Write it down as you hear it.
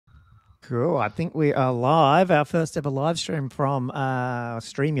Cool. I think we are live. Our first ever live stream from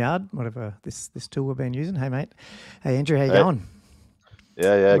StreamYard, whatever this tool we've been using. Hey, mate. Hey, Andrew. How you going?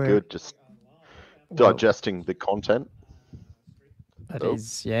 Yeah, good. Just digesting the content. It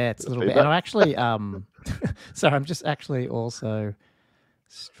is, yeah. It's a little bit. And I'm actually, sorry, I'm just actually also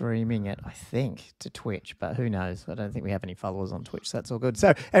streaming it, I think, to Twitch, but who knows? I don't think we have any followers on Twitch, so that's all good.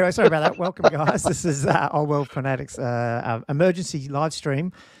 So anyway, sorry about that. Welcome, guys. This is Old World Fanatics emergency live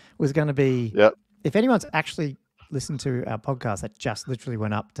stream. Was going to be, if anyone's actually listened to our podcast that just literally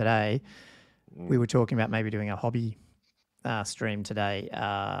went up today, we were talking about maybe doing a hobby stream today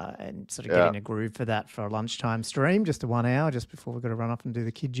and sort of getting a groove for that for a lunchtime stream, just a 1 hour, just before we've got to run off and do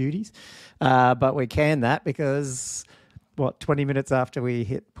the kid duties. But we canned that because 20 minutes after we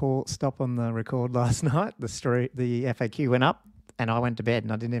hit stop on the record last night, the FAQ went up and I went to bed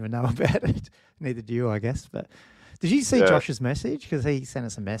and I didn't even know about it. Neither do you, I guess. But did you see Josh's message? Because he sent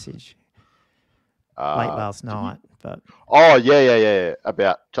us a message late last night. But yeah.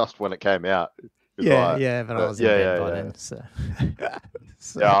 About just when it came out. Yeah, but I was in bed by then. So. Yeah,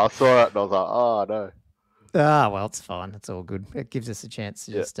 I saw it and I was like, oh, no. Ah, well, it's fine. It's all good. It gives us a chance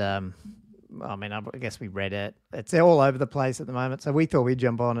to just, I guess we read it. It's all over the place at the moment. So we thought we'd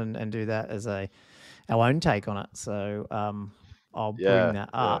jump on and do that as our own take on it. So I'll bring that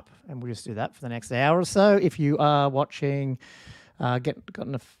up and we'll just do that for the next hour or so. If you are watching, got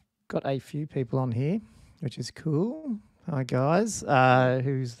a few people on here, which is cool. Hi, guys.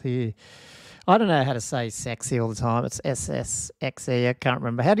 Who's here? I don't know how to say sexy all the time. It's SSXE. I can't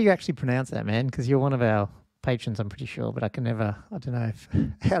remember. How do you actually pronounce that, man? Because you're one of our patrons, I'm pretty sure, but I don't know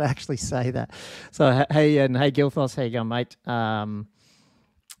how to actually say that. So, hey, Gilthos, how you going, mate?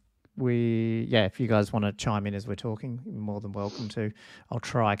 If you guys want to chime in as we're talking, you're more than welcome to. I'll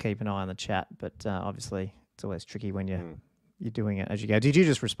try keep an eye on the chat, but obviously it's always tricky when you're doing it as you go. Did you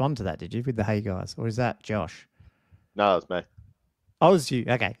just respond to that, did you, with the hey guys? Or is that Josh? No, it was me. Oh, it was you.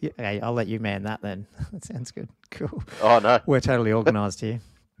 Okay, I'll let you man that then. That sounds good. Cool. Oh, no. We're totally organised here.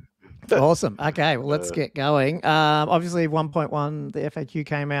 Awesome. Okay, well, let's get going. Obviously, 1.1, the FAQ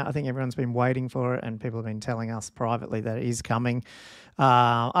came out. I think everyone's been waiting for it, and people have been telling us privately that it is coming.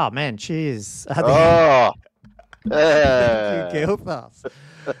 Oh, man, cheers. Yeah. Thank you, Gilthos.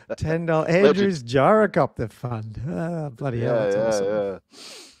 $10. Andrew's Gyrocopter Fund. Oh, bloody hell, that's awesome. Yeah.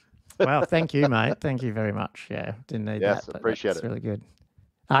 Wow, thank you, mate. Thank you very much. Yeah, didn't need that. Yes, appreciate it. It's really good.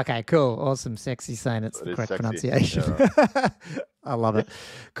 Okay, cool. Awesome. Sexy saying it's the correct pronunciation. Yeah, right. I love it.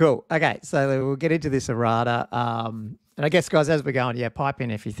 Cool. Okay, so we'll get into this errata. And I guess, guys, as we're going, pipe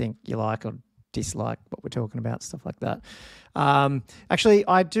in if you think you like or dislike what we're talking about, stuff like that. Actually,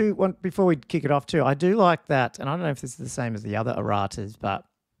 I do want, before we kick it off too, I do like that, and I don't know if this is the same as the other erratas, but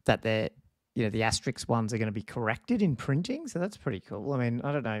that they're, the asterisk ones are going to be corrected in printing. So that's pretty cool. I mean,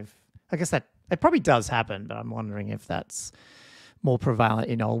 I don't know I guess that it probably does happen, but I'm wondering if that's more prevalent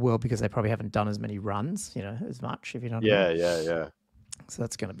in Old World because they probably haven't done as many runs, as much, if you know what I mean. Yeah. So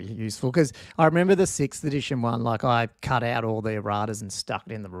that's going to be useful because I remember the 6th edition one, like I cut out all the erratas and stuck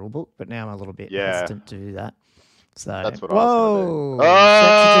it in the rule book, but now I'm a little bit hesitant to do that. So that's what I was going to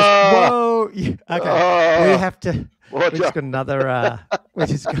whoa! do. Okay, we have to. We just got another. We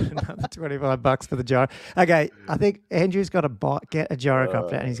just got another $25 for the gyro. Okay, I think Andrew's got to get a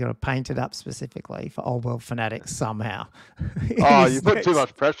gyrocopter and he's got to paint it up specifically for Old World Fanatics somehow. You put too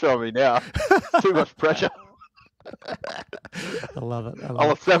much pressure on me now. Too much pressure. I love it.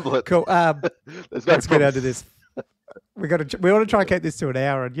 I'll assemble it. Cool. Let's get into this. We want to try and keep this to an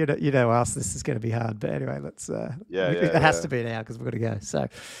hour, and you know us. This is going to be hard, but anyway, let's. It has to be an hour because we've got to go. So,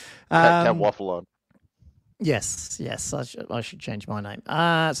 can waffle on. Yes. I should change my name.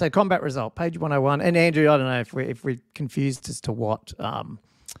 So combat result, page 101. And Andrew, I don't know if we're confused as to what the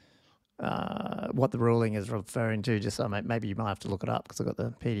ruling is referring to. Just so maybe you might have to look it up because I've got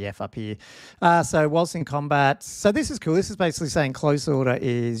the PDF up here. So whilst in combat, so this is cool. This is basically saying close order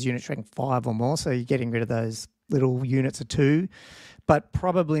is unit strength 5 or more. So you're getting rid of those little units of 2, but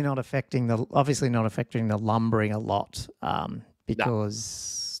probably not affecting the lumbering a lot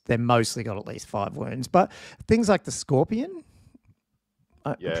because. They're mostly got at least 5 wounds. But things like the Scorpion,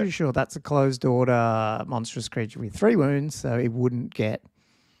 I'm pretty sure that's a closed order monstrous creature with 3 wounds, so it wouldn't get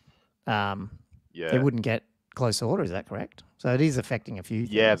it wouldn't get close order, is that correct? So it is affecting a few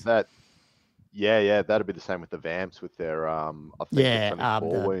things. That'd be the same with the Vamps with their I think it's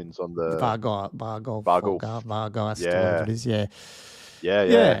only 4 wounds on the Vargeist, whatever it is,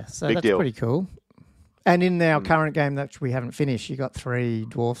 Yeah. So Big that's deal. pretty cool. And in our current game that we haven't finished, you got 3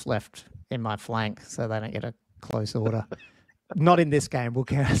 dwarfs left in my flank, so they don't get a close order. Not in this game. We'll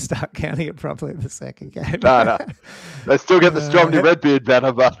start counting it properly in the second game. No. They still get the Stromney Redbeard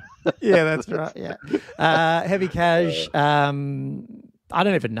banner, but Yeah, that's right. Yeah. Heavy cash. I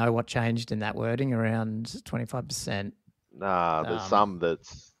don't even know what changed in that wording around 25%. Nah, there's some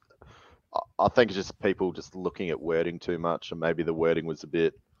that's. I think it's just people just looking at wording too much, and maybe the wording was a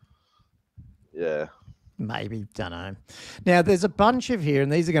bit. Yeah. Maybe, don't know. Now, there's a bunch of here,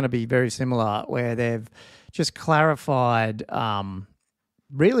 and these are going to be very similar, where they've just clarified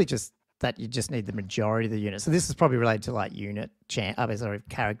really just that you just need the majority of the unit. So this is probably related to like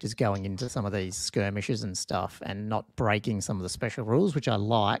characters going into some of these skirmishes and stuff and not breaking some of the special rules, which I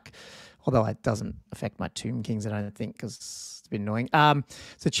like, although it doesn't affect my Tomb Kings, I don't think, because it's been annoying.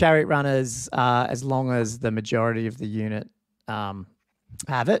 So chariot runners, as long as the majority of the unit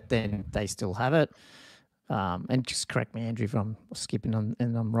have it, then they still have it. And just correct me, Andrew, if I'm skipping on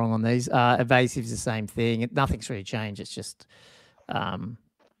and I'm wrong on these. Evasive's the same thing. Nothing's really changed. It's just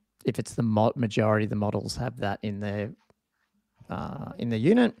if it's the majority of the models have that in their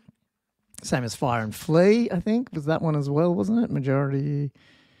unit. Same as fire and flee, I think, was that one as well, wasn't it? Majority.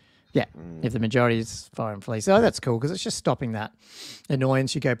 Yeah, if the majority is fire and flee. So that's cool because it's just stopping that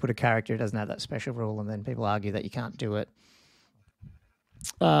annoyance. You go put a character who doesn't have that special rule and then people argue that you can't do it.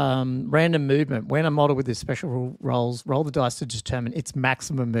 Random movement. When a model with this special rule rolls, roll the dice to determine its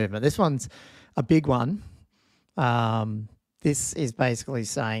maximum movement. This one's a big one. This is basically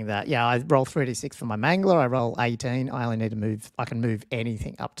saying that, yeah, I roll 3d6 for my Mangler. I roll 18. I only need to move. I can move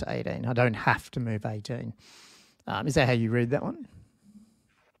anything up to 18. I don't have to move 18. Is that how you read that one?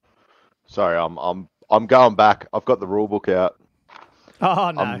 Sorry, I'm going back. I've got the rule book out. Oh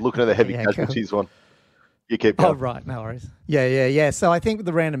no! I'm looking at the heavy casualties one. You keep going. Oh right, no worries. Yeah. So I think with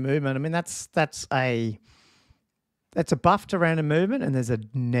the random movement, I mean that's a buff to random movement, and there's a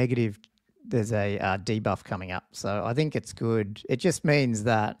negative. There's a debuff coming up, so I think it's good. It just means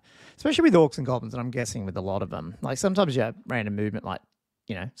that, especially with orcs and goblins, and I'm guessing with a lot of them, like sometimes you have random movement, like,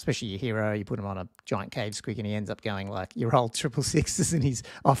 you know, especially your hero, you put him on a giant cave squig and he ends up going like, you roll 666s and he's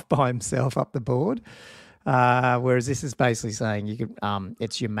off by himself up the board. Whereas this is basically saying you can,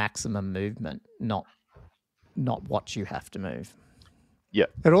 it's your maximum movement, not what you have to move. Yeah.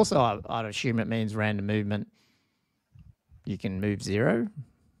 But also, I'd assume it means random movement. You can move 0.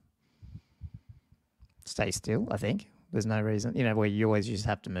 Stay still, I think. There's no reason, you know, where you always just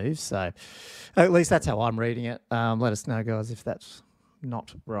have to move. So at least that's how I'm reading it. Let us know, guys, if that's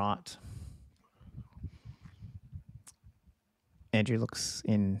not right. Andrew looks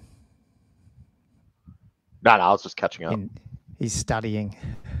in. No, I was just catching up. He's studying.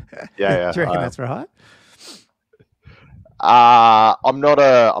 Yeah. Do you reckon that's right? I'm not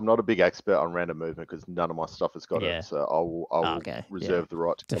a big expert on random movement because none of my stuff has got it. So I will reserve the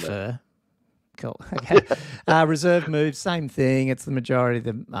right to defer. Cool. Okay. Reserve move, same thing. It's the majority of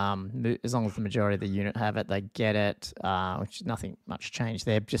the as long as the majority of the unit have it, they get it. Which nothing much changed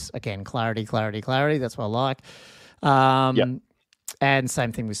there. Just again, clarity. That's what I like. And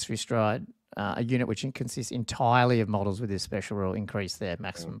same thing with Swiss Stride. A unit which consists entirely of models with this special rule increase their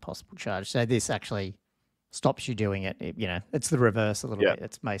maximum possible charge. So this actually stops you doing it. You know, it's the reverse a little bit.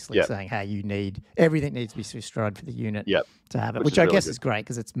 It's basically saying, hey, everything needs to be Swiss Stride for the unit to have it, which I guess is great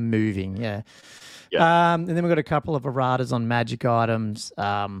because it's moving. And then we've got a couple of erratas on magic items.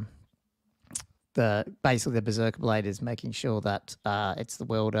 Basically the Berserker Blade is making sure that it's the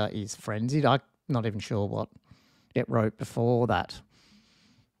welder is frenzied. I'm not even sure what it wrote before that.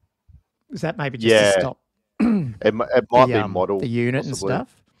 Is that maybe just to stop it might be model the unit possibly. And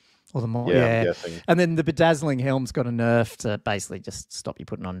stuff? Or the I'm guessing. And then the Bedazzling Helm's got a nerf to basically just stop you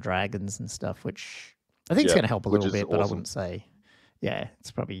putting on dragons and stuff, which I think is going to help a little bit, but I wouldn't say,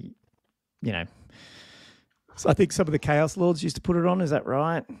 it's probably, you know. So I think some of the Chaos Lords used to put it on, is that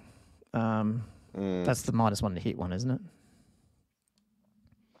right? That's the -1 to hit one, isn't it?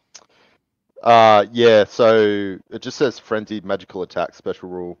 So it just says Frenzied Magical Attack special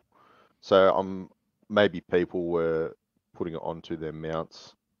rule. So maybe people were putting it onto their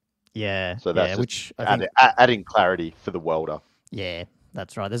mounts. Yeah. So that's which adding clarity for the welder. Yeah,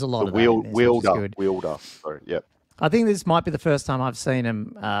 that's right. There's a lot of wielder. Sorry, yep. I think this might be the first time I've seen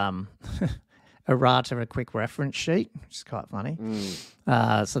him errata a quick reference sheet, which is quite funny.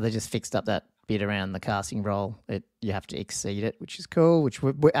 So they just fixed up that bit around the casting roll. You have to exceed it, which is cool. Which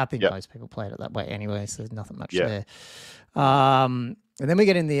I think most people played it that way anyway. So there's nothing much there. And then we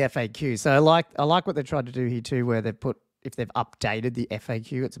get in the FAQ. So I like what they tried to do here too, where they put, if they've updated the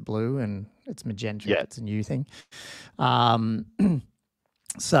FAQ, it's blue and it's magenta. It's a new thing.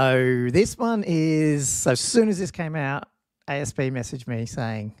 So this one is, so as soon as this came out, ASP messaged me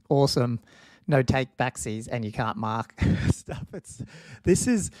saying, awesome, no take backsies, and you can't mark stuff.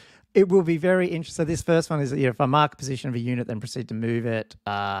 It will be very interesting. So this first one is, if I mark a position of a unit, then proceed to move it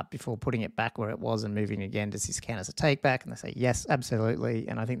before putting it back where it was and moving again, does this count as a take back? And they say yes, absolutely.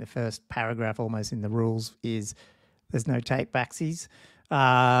 And I think the first paragraph almost in the rules is there's no take backsies.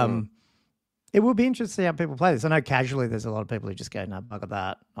 It will be interesting to see how people play this. I know casually there's a lot of people who just go, no, bugger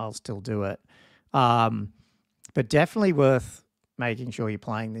that, I'll still do it. But definitely worth making sure you're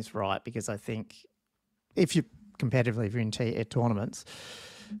playing this right, because I think if you're competitively, if you're in tournaments,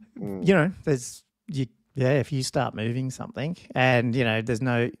 if you start moving something and, there's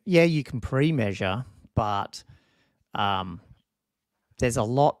you can pre-measure, but there's a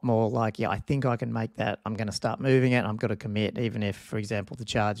lot more like, I think I can make that. I'm going to start moving it. I'm going to commit, even if, for example, the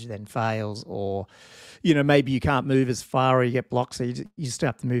charge then fails, or, maybe you can't move as far or you get blocked. So you still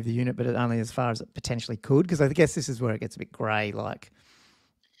have to move the unit, but only as far as it potentially could. Because I guess this is where it gets a bit grey. Like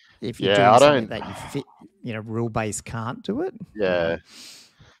if you're doing something that you fit, rule base can't do it. Yeah.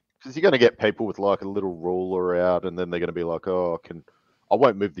 Because you're going to get people with like a little ruler out, and then they're going to be like, I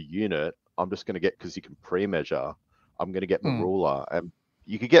won't move the unit. I'm just going to get, because you can pre-measure, I'm going to get my ruler. And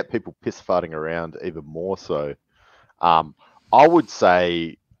you could get people piss farting around even more so. I would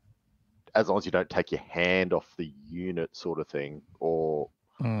say, as long as you don't take your hand off the unit sort of thing, or...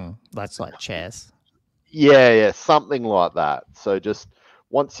 that's like chess. Yeah, something like that. So just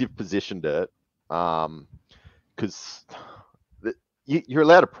once you've positioned it, because you're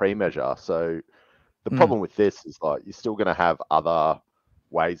allowed to pre-measure. So the problem with this is like you're still going to have other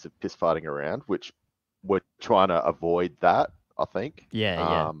ways of piss farting around, which we're trying to avoid that, I think.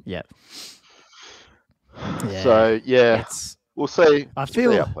 Yeah. So we'll see. I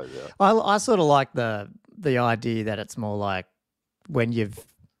feel I sort of like the idea that it's more like when you've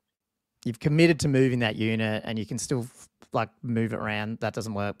committed to moving that unit and you can still like move it around. That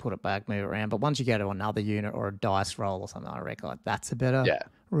doesn't work, put it back, move it around. But once you go to another unit or a dice roll or something, I reckon like that's a better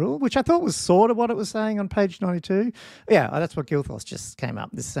rule, which I thought was sort of what it was saying on page 92. Yeah, that's what Gilthos just came up.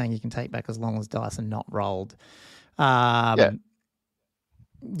 This is saying you can take back as long as dice are not rolled. I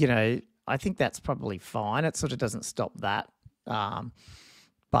think that's probably fine. It sort of doesn't stop that.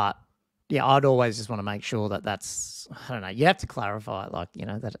 But yeah, I'd always just want to make sure that that's, I don't know, you have to clarify it, like,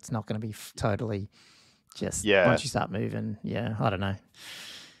 that it's not going to be totally just once you start moving. Yeah, I don't know.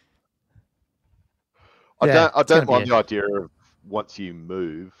 I don't mind the idea of once you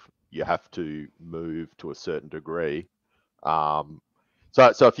move, you have to move to a certain degree. So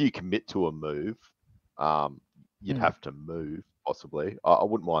if you commit to a move, you'd have to move possibly. I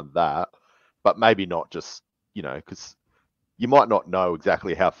wouldn't mind that, but maybe not just, because you might not know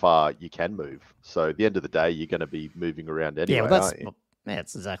exactly how far you can move. So at the end of the day, you're going to be moving around anyway, aren't you?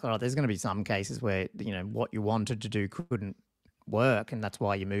 That's exactly right. There's going to be some cases where, what you wanted to do couldn't work, and that's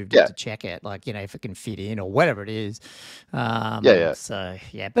why you moved it to check it, like, if it can fit in or whatever it is. So,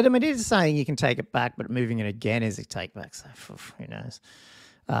 but I mean, it is saying you can take it back, but moving it again is a take back. So who knows?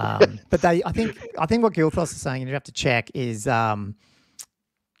 But I think what Gilthos is saying, and you have to check, is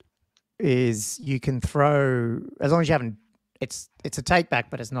you can throw, as long as you haven't, it's a take back,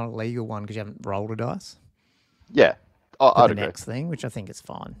 but it's not a legal one because you haven't rolled a dice. Yeah. For the next thing, which I think is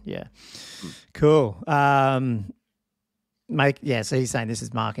fine. Yeah. Cool. So he's saying this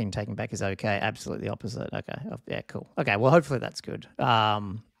is marking, taking back is okay. Absolutely opposite. Okay. Yeah, cool. Okay, well, hopefully that's good.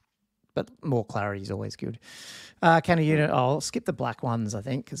 But more clarity is always good. Can a unit, I'll skip the black ones, I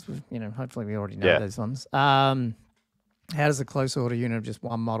think, because, hopefully we already know those ones. How does a close order unit of just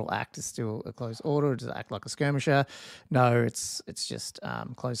one model act as still a close order? Or does it act like a skirmisher? No, it's just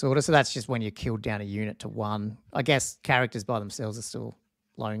close order. So that's just when you killed down a unit to one. I guess characters by themselves are still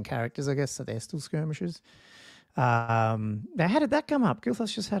lone characters, I guess, so they're still skirmishers. Now, how did that come up?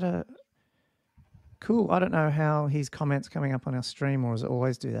 Gilthos just had a... Cool. I don't know how his comments coming up on our stream, or does it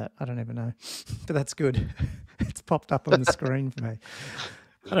always do that? I don't even know. But that's good. It's popped up on the screen for me.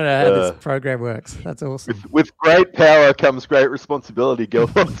 I don't know how this program works. That's awesome. With great power comes great responsibility,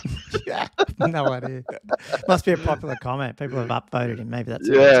 Gilbert. No idea. Must be a popular comment. People have upvoted him. Maybe that's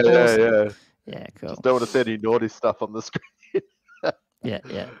awesome. Yeah, cool. Just don't want to see any naughty stuff on the screen.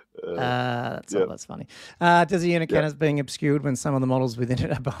 That's funny. Does a unit count as being obscured when some of the models within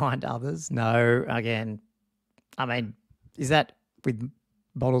it are behind others? No. Again, I mean, is that with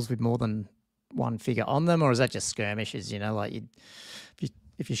models with more than one figure on them, or is that just skirmishes? Like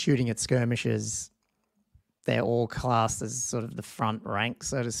if you're shooting at skirmishes, they're all classed as sort of the front rank,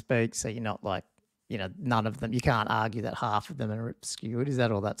 so to speak. So you're not like, none of them. You can't argue that half of them are obscured. Is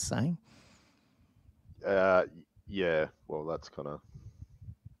that all that's saying? Yeah. Well, that's kind of...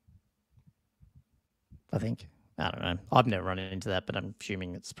 I think. I don't know. I've never run into that, but I'm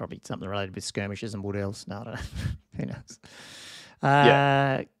assuming it's probably something related with skirmishes and wood elves. No, I don't know. Who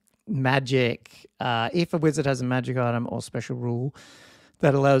knows? Magic. If a wizard has a magic item or special rule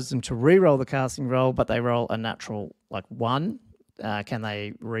that allows them to re-roll the casting roll, but they roll a natural 1, can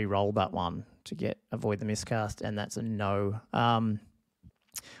they re-roll that one to avoid the miscast? And that's a no.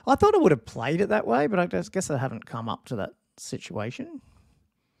 I thought I would have played it that way, but I guess I haven't come up to that situation.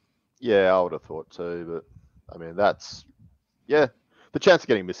 Yeah, I would have thought too, but I mean that's the chance of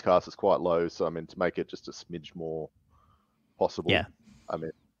getting miscast is quite low. So I mean to make it just a smidge more possible. Yeah. I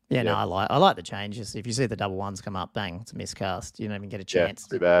mean. Yeah, no, I like the changes. If you see the double ones come up, bang, it's a miscast. You don't even get a chance.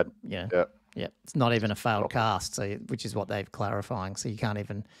 Yeah, too bad. Yeah. It's not even a failed cast, which is what they're clarifying. So you can't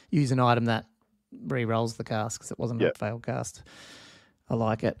even use an item that re-rolls the cast because it wasn't a failed cast. I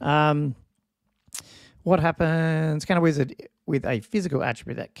like it. What happens? Can a wizard with a physical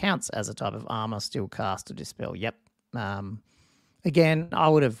attribute that counts as a type of armor still cast or dispel? Yep. Again, I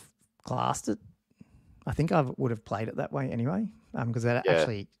would have classed it. I think I would have played it that way anyway, because they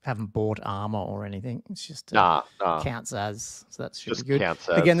actually haven't bought armor or anything. It's just counts as, so that should be good.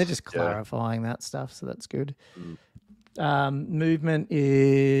 Again, they're just clarifying that stuff, so that's good. Movement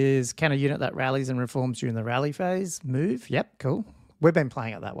is, can a unit that rallies and reforms during the rally phase move? Yep, cool. We've been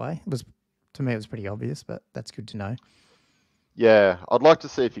playing it that way. To me, it was pretty obvious, but that's good to know. Yeah, I'd like to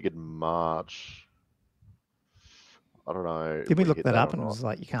see if you could march. I don't know. Did we look that up and it was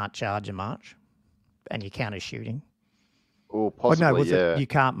like you can't charge a march? And you count as shooting. Oh, possibly, it you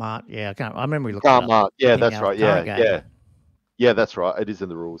can't march? Yeah, I can't. I remember we looked can't it up. march. Yeah, that's right. Yeah, that's right. It is in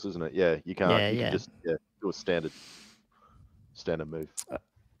the rules, isn't it? Yeah, you can't. You can just do a standard move.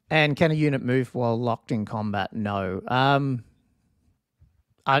 And can a unit move while locked in combat? No.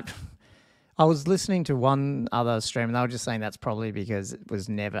 I was listening to one other stream and they were just saying that's probably because it was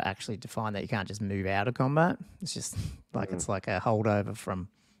never actually defined that you can't just move out of combat. It's just it's like a holdover from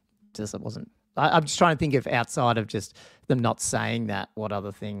just it wasn't. I'm just trying to think of outside of just them not saying that, what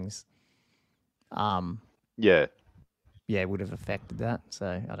other things would have affected that.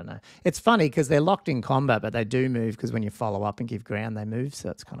 So I don't know. It's funny because they're locked in combat, but they do move because when you follow up and give ground, they move. So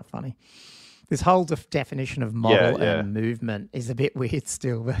it's kind of funny. This whole definition of model and movement is a bit weird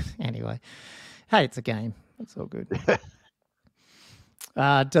still, but anyway. Hey, it's a game. It's all good.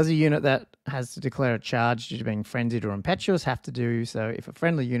 Does a unit that has to declare a charge due to being frenzied or impetuous have to do so if a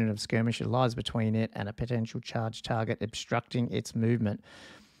friendly unit of skirmisher lies between it and a potential charge target obstructing its movement?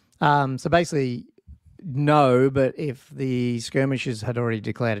 So basically, no, but if the skirmishers had already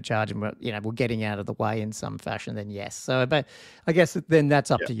declared a charge and were getting out of the way in some fashion, then yes. So, but I guess then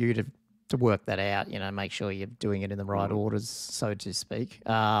that's up to you to work that out. Make sure you're doing it in the right orders, so to speak.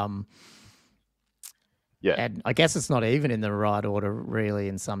 And I guess it's not even in the right order, really,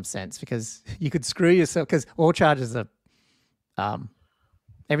 in some sense, because you could screw yourself. Because all charges are,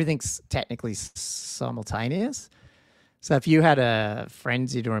 everything's technically simultaneous. So if you had a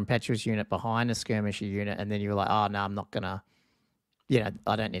frenzied or impetuous unit behind a skirmisher unit, and then you were like, "Oh no, I'm not gonna,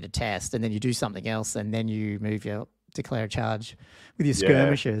 I don't need a test," and then you do something else, and then you move your declare a charge with your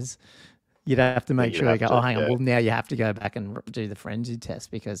skirmishers, you'd have to make sure you go, "Oh, hang on, well now you have to go back and do the frenzied test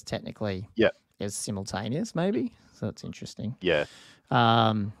because technically, is simultaneous, maybe." So that's interesting. Yeah.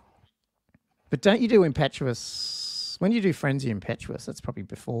 But don't you do impetuous when you do frenzy impetuous? That's probably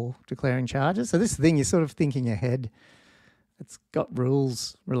before declaring charges. So this thing, you're sort of thinking ahead. It's got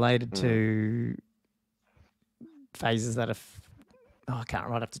rules related to phases that are. I can't.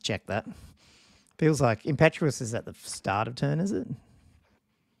 I'd have to check that. Feels like impetuous is at the start of turn, is it?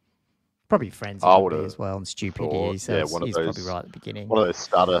 Probably frenzy as well, and stupidity. So he's probably right at the beginning. One of those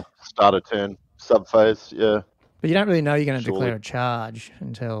starter turn sub phase, But you don't really know you're going to declare a charge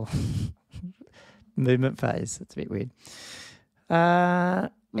until movement phase. That's a bit weird.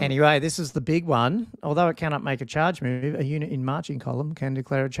 Anyway, this is the big one. Although it cannot make a charge move, a unit in marching column can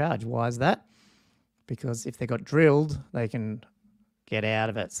declare a charge. Why is that? Because if they got drilled, they can get out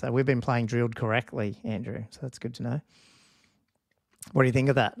of it. So we've been playing drilled correctly, Andrew. So that's good to know. What do you think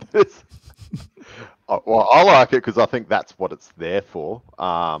of that? Well, I like it because I think that's what it's there for.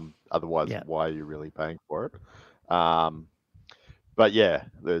 Otherwise, why are you really paying for it? But yeah,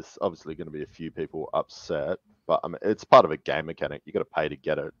 there's obviously going to be a few people upset. But I mean, it's part of a game mechanic. You got to pay to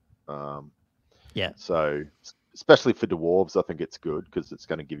get it. So especially for dwarves, I think it's good because it's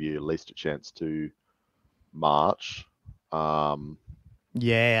going to give you at least a chance to march.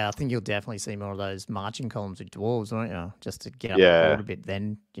 Yeah, I think you'll definitely see more of those marching columns with dwarves, won't you? Just to get up the board a bit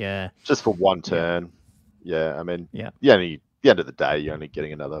then. Yeah. Just for one turn. Yeah, I mean, at the end of the day, you're only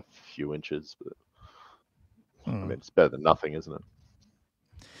getting another few inches. But I mean, it's better than nothing, isn't it?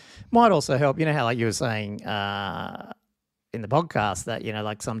 Might also help. You know how, like you were saying in the podcast, that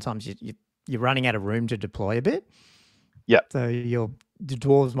like sometimes you're running out of room to deploy a bit. Yeah. So the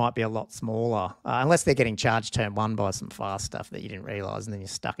dwarves might be a lot smaller, unless they're getting charged turn one by some fast stuff that you didn't realise, and then you're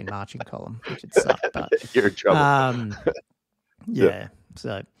stuck in marching column, which would suck. But you're in trouble. Yeah.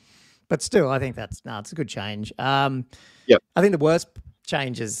 So, but still, I think it's a good change. Yeah. I think the worst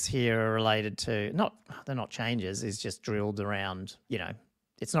changes here are related to they're not changes. Is just drilled around.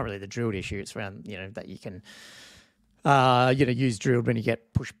 It's not really the drilled issue. It's around that you can use drilled when you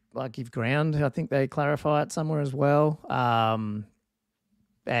get pushed, give ground. I think they clarify it somewhere as well.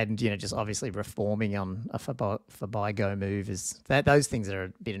 And just obviously reforming on a for buy go move is that those things are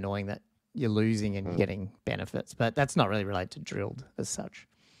a bit annoying that you're losing and getting benefits, but that's not really related to drilled as such.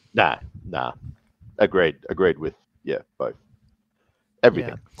 Nah. Agreed with both.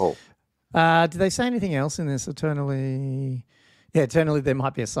 Everything. Yeah. Do they say anything else in this? Eternally, there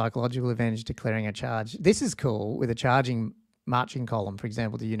might be a psychological advantage declaring a charge. This is cool. With a charging marching column, for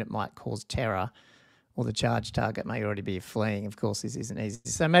example, the unit might cause terror, or the charge target may already be fleeing. Of course, this isn't easy.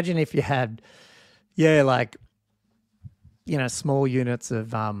 So imagine if you had, small units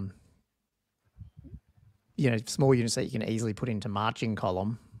of, small units that you can easily put into marching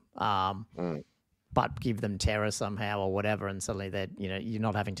column, but give them terror somehow or whatever, and suddenly they're, you're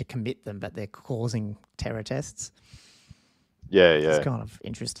not having to commit them, but they're causing terror tests. Yeah. It's kind of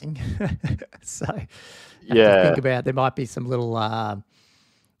interesting. So, think about, there might be some little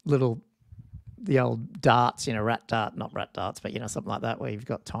the old darts, not rat darts, but something like that, where you've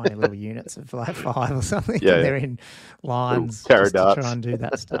got tiny little units of like 5 or something, and they're in lines just to try and do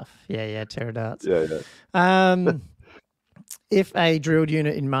that stuff. Terror darts. If a drilled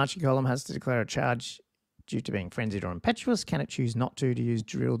unit in marching column has to declare a charge due to being frenzied or impetuous, can it choose not to use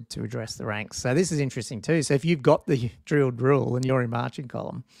drilled to address the ranks? So this is interesting too. So if you've got the drilled rule and you're in marching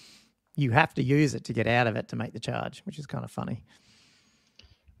column, you have to use it to get out of it to make the charge, which is kind of funny.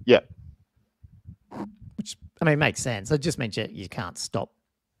 Yeah. Which, makes sense. It just means you can't stop.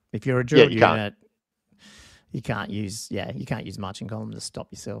 If you're a drilled unit, you can't use marching column to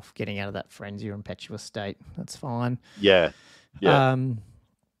stop yourself getting out of that frenzy or impetuous state. That's fine. Yeah.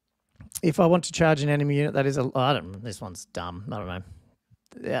 If I want to charge an enemy unit, that is this one's dumb. I don't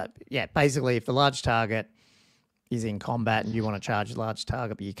know. Yeah. Basically, if the large target is in combat and you want to charge a large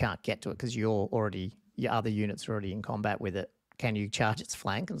target, but you can't get to it because your other units are already in combat with it, can you charge its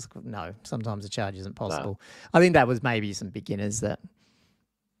flank? No, sometimes the charge isn't possible. No. I think that was maybe some beginners that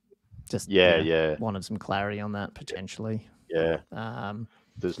just wanted some clarity on that potentially. Yeah.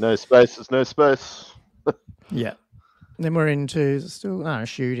 There's no space. Yeah. Then we're into still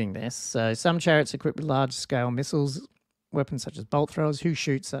shooting this. So some chariots equipped with large-scale missiles, weapons such as bolt throwers. Who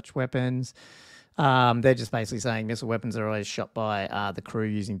shoot such weapons? They're just basically saying missile weapons are always shot by the crew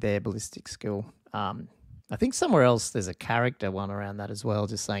using their ballistic skill. I think somewhere else there's a character one around that as well,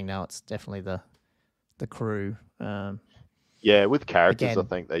 just saying no, it's definitely the crew. With characters, I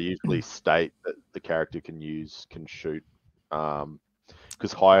think they usually state that the character can shoot.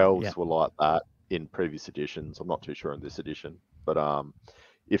 Because high elves were like that in previous editions. I'm not too sure in this edition, but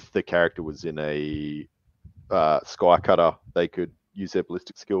if the character was in a sky cutter, they could use their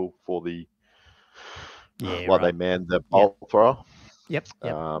ballistic skill for the they manned the bolt thrower. Yep.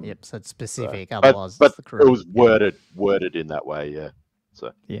 So it's specific. Otherwise, but it's the crew. It was worded in that way. Yeah.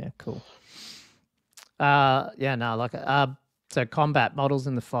 So cool. I like it. So combat models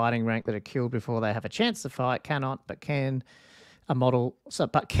in the fighting rank that are killed before they have a chance to fight cannot, but can a model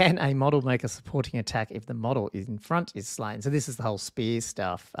make a supporting attack if the model in front is slain? So this is the whole spear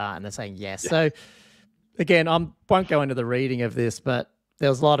stuff, and they're saying yes. So again, I won't go into the reading of this, but there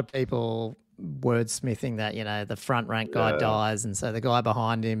was a lot of people wordsmithing that the front rank guy dies, and so the guy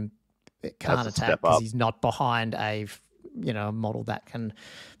behind him can't attack because he's not behind a model that can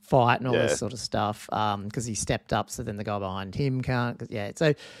fight and all this sort of stuff because he stepped up, so then the guy behind him can't.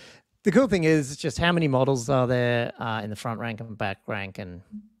 So the cool thing is just how many models are there in the front rank and back rank, and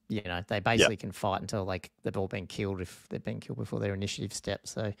they basically can fight until they've all been killed if they've been killed before their initiative step.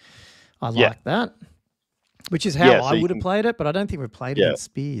 So I like that, which is how I would have played it, but I don't think we've played it in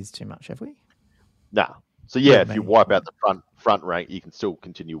spears too much, have we? No. So if you wipe out the front rank, you can still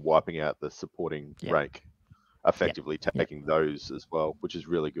continue wiping out the supporting rank, effectively taking those as well, which is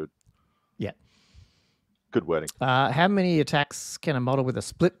really good. Yeah. Good wording. How many attacks can a model with a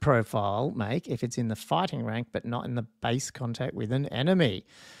split profile make if it's in the fighting rank but not in the base contact with an enemy?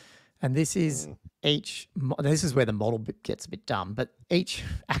 And this is this is where the model gets a bit dumb, but each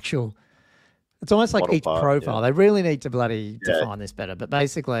actual, it's almost like each profile. They really need to bloody define this better, but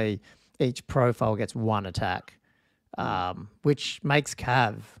basically each profile gets one attack, which makes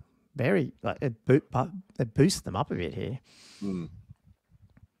Cav very like it boosts them up a bit here. Mm.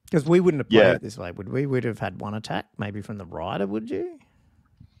 Because we wouldn't have played it this way, would we? We'd have had one attack, maybe from the rider, would you?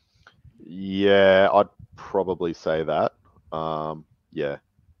 Yeah, I'd probably say that. Yeah.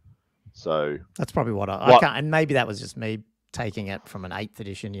 So that's probably what I can't. And maybe that was just me taking it from an 8th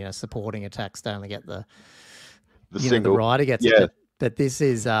edition. Supporting attacks to only get the single. The rider gets it. But this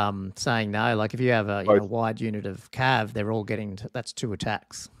is saying no. Like if you have a wide unit of cav, they're all getting that's 2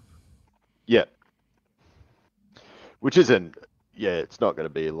 attacks. Yeah. Which isn't. Yeah, it's not going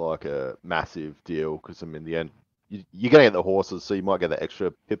to be like a massive deal because in the end, you're going to get the horses, so you might get the extra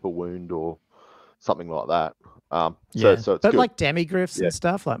pippa wound or something like that. So it's but good. Like demigriffs and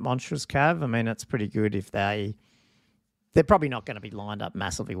stuff, like monstrous cav, I mean, it's pretty good if they're probably not going to be lined up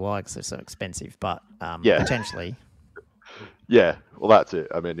massively wide because they're so expensive, but potentially. Yeah, well, that's it.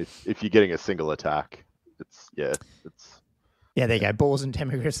 I mean, if you're getting a single attack, it's. Yeah, there you go. Boars and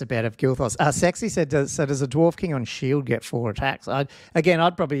demigriffs about of Gilthos. Sexy said, does a Dwarf King on shield get 4 attacks? I'd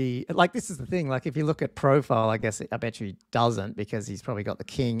probably, like, this is the thing. Like, if you look at profile, I bet you he doesn't because he's probably got the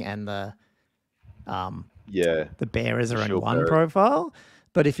King and the bearers are in one profile.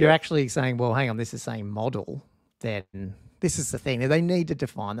 But if you're actually saying, well, hang on, this is saying model, then this is the thing. They need to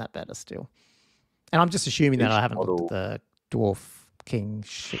define that better still. And I'm just assuming that I haven't looked at the Dwarf King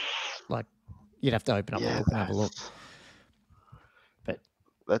shit. Like, you'd have to open up the book and have a look.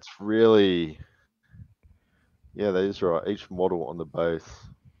 That's really, that is right. Each model on the base.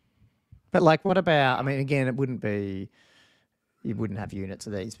 But like, what about? I mean, again, it wouldn't be. You wouldn't have units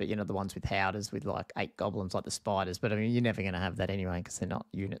of these, but the ones with howders with like 8 goblins, like the spiders. But I mean, you're never going to have that anyway because they're not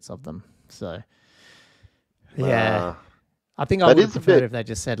units of them. So, I think I would have preferred if they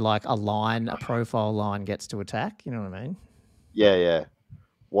just said like a profile line gets to attack. You know what I mean? Yeah.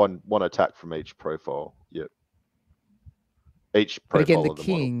 One attack from each profile. Yep. Each profile. But again, the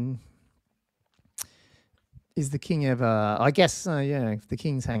king is the king ever? I guess if the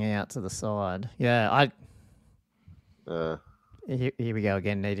king's hanging out to the side, here we go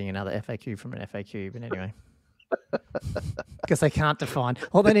again, needing another FAQ from an FAQ. But anyway, because they can't define.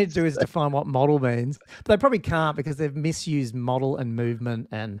 All they need to do is define what model means. But they probably can't because they've misused model and movement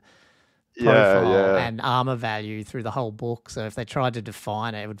and profile and armor value through the whole book. So if they tried to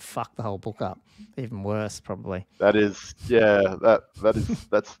define it, it would fuck the whole book up. Even worse, probably. That is,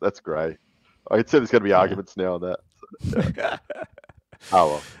 that's great. I can see there's going to be arguments now on that. So,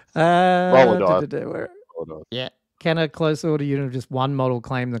 oh well. Roll a dice. Yeah. Can a close order unit of just one model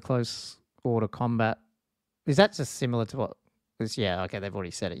claim the close order combat? Is that just similar to what? Okay, they've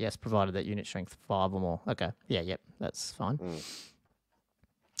already said it. Yes, provided that unit strength 5 or more. Okay. Yep, that's fine.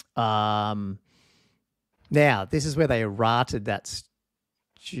 Now, this is where they errated that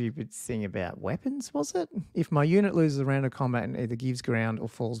stupid thing about weapons, was it? If my unit loses a round of combat and either gives ground or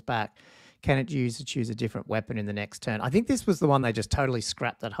falls back, can it use to choose a different weapon in the next turn? I think this was the one they just totally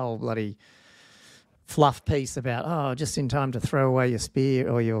scrapped that whole bloody fluff piece about, just in time to throw away your spear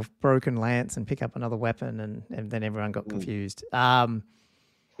or your broken lance and pick up another weapon, and then everyone got confused.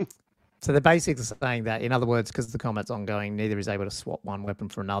 So they're basically saying that, in other words, because the combat's ongoing, neither is able to swap one weapon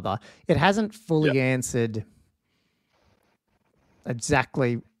for another. It hasn't fully answered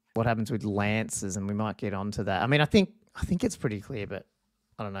exactly what happens with lances, and we might get onto that. I mean, I think it's pretty clear, but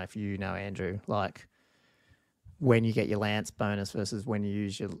I don't know if you know, Andrew, like when you get your lance bonus versus when you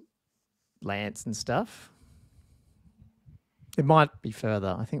use your lance and stuff. It might be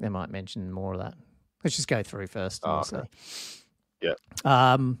further. I think they might mention more of that. Let's just go through first. And okay. Yeah.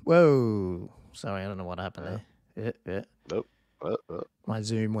 Whoa. Sorry, I don't know what happened there. Nope. My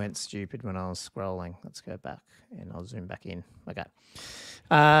Zoom went stupid when I was scrolling. Let's go back and I'll zoom back in. Okay.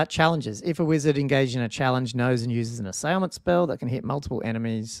 Challenges. If a wizard engaged in a challenge knows and uses an assailment spell that can hit multiple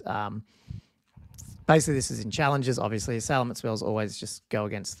enemies, basically this is in challenges. Obviously, assailment spells always just go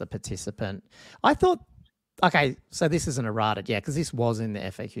against the participant. I thought, okay, so this is an errata, because this was in the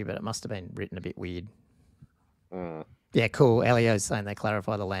FAQ, but it must have been written a bit weird. Yeah, cool. Elio's saying they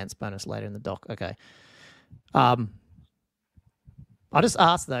clarify the lance bonus later in the doc. Okay. I just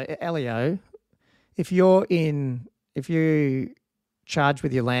asked though, Elio, if you charge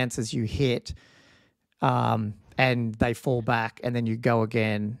with your lance as you hit, and they fall back and then you go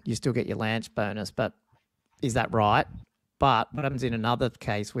again, you still get your lance bonus, but is that right? But what happens in another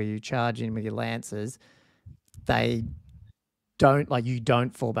case where you charge in with your lances, they don't, like, you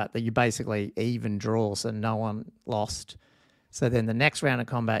don't fall back, that you basically even draw, so no one lost. So then the next round of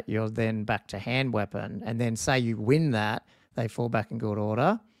combat, you're then back to hand weapon, and then say you win that, they fall back in good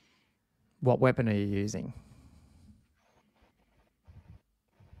order. What weapon are you using?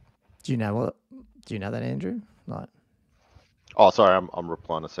 Do you know that, Andrew? Like, Oh, sorry, I'm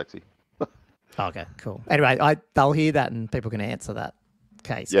replying to Sexy. Okay, cool. Anyway, they'll hear that and people can answer that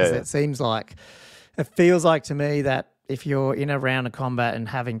case because it feels like to me that if you're in a round of combat and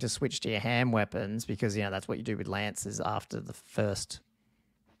having to switch to your hand weapons, because that's what you do with lances after the first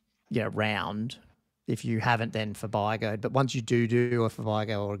round, if you haven't then forbigoed, but once you do a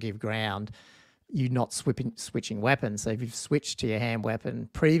forbigo or give ground, you're not switching weapons. So if you've switched to your hand weapon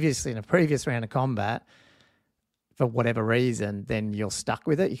previously in a previous round of combat, for whatever reason, then you're stuck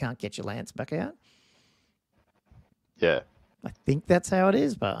with it. You can't get your lance back out. Yeah. I think that's how it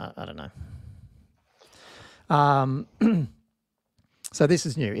is, but I don't know. So this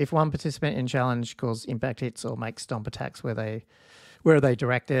is new. If one participant in challenge causes impact hits or makes stomp attacks where are they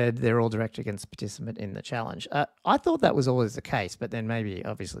directed, they're all directed against the participant in the challenge. I thought that was always the case, but then maybe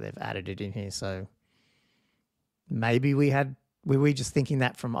obviously they've added it in here. So maybe were we just thinking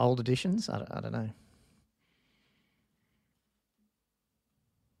that from old editions? I don't know.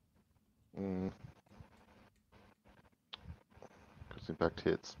 Because impact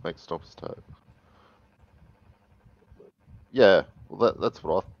hits, make stops attack. Yeah, well, that's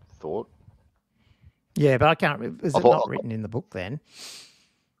what I thought. Yeah, but I can't. Is it not written in the book then?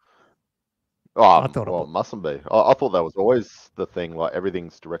 Oh, I thought it mustn't be. I thought that was always the thing. Like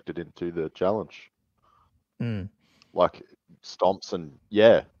everything's directed into the challenge. Like stomps and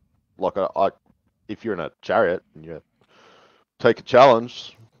like if you're in a chariot and you take a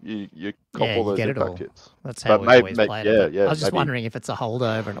challenge, you cop all those impact hits. That's how we always played it. I was just wondering if it's a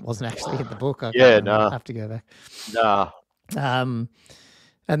holdover and it wasn't actually in the book. I'll have to go back. And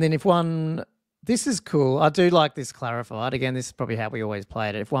then if one, this is cool. I do like this clarified. Again, this is probably how we always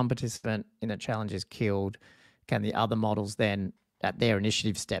played it. If one participant in a challenge is killed, can the other models then, at their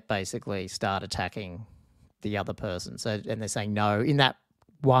initiative step, basically start attacking the other person? So, and they're saying no, in that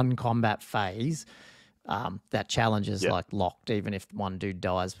one combat phase, that challenge is like locked. Even if one dude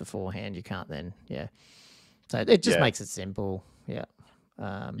dies beforehand, you can't then, So it just makes it simple. Yeah.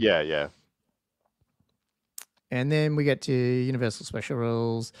 And then we get to universal special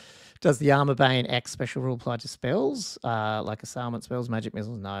rules. Does the Armor Bane X special rule apply to spells? Like assailant spells, magic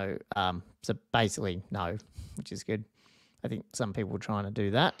missiles? No. So basically, no, which is good. I think some people are trying to do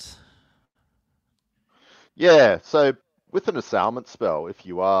that. Yeah, so with an assailant spell, if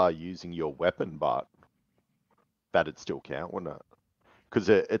you are using your weapon, but that'd still count, wouldn't it? Because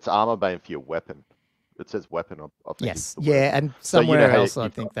it's Armor Bane for your weapon. It says weapon, I think. Yes, and somewhere else I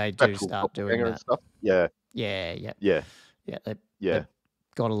think they do start doing that. And stuff. Yeah. They've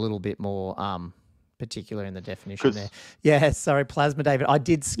got a little bit more particular in the definition there. Yeah, sorry, Plasma David. I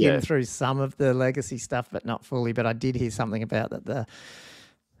did skim through some of the legacy stuff, but not fully. But I did hear something about that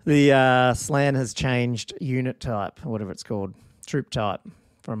the Slan has changed unit type, whatever it's called, troop type,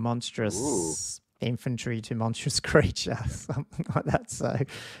 from monstrous infantry to monstrous creature, something like that. So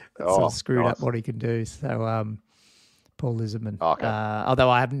it's sort of screwed up what he can do. So Paul Lisman. Okay. Although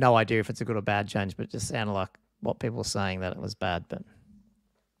I have no idea if it's a good or bad change, but it just sounded like what people were saying that it was bad. But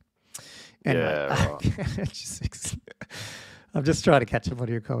anyway, I'm just trying to catch up on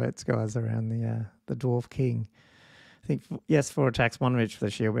your comments, guys, around the Dwarf King. I think, yes, 4 attacks, 1 reach for the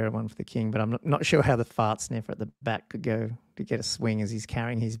shield bearer, 1 for the king, but I'm not sure how the fart sniffer at the back could go to get a swing as he's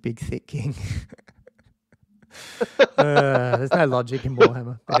carrying his big, thick king. There's no logic in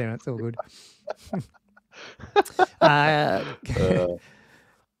Warhammer, but anyway, it's all good.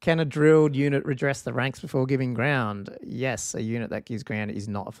 Can a drilled unit redress the ranks before giving ground? Yes, a unit that gives ground is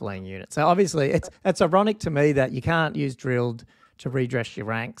not a fleeing unit. So obviously, it's ironic to me that you can't use drilled to redress your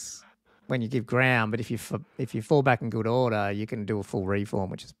ranks when you give ground, but if you fall back in good order, you can do a full reform,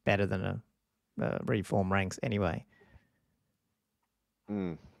 which is better than a reform ranks anyway.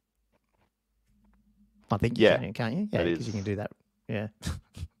 I think you can, can't you? Yeah, because you can do that. Yeah,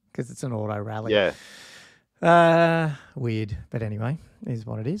 because it's an auto rally. Yeah. Weird, but anyway, is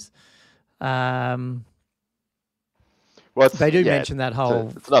what it is. Well, they do mention that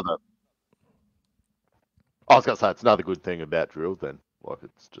whole. It's another. I was gonna say it's another good thing about drilled. Then, like,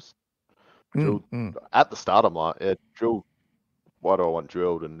 it's just drilled. At the start, I'm like, drilled. Why do I want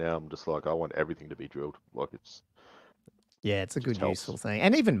drilled? And now I'm just like, I want everything to be drilled. Like it's. Yeah, it's a good, useful thing.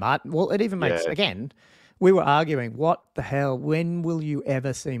 And even it even makes, again, we were arguing, what the hell, when will you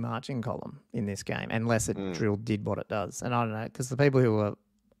ever see marching column in this game? Unless it drilled did what it does. And I don't know, because the people who are,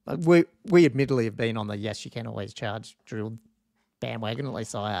 we admittedly have been on the, yes, you can always charge drilled bandwagon, at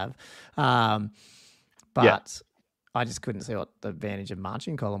least I have. But I just couldn't see what the advantage of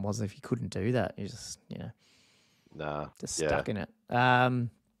marching column was if you couldn't do that. You just, just stuck in it.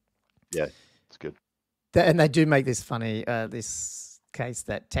 Yeah, it's good. And they do make this funny, this case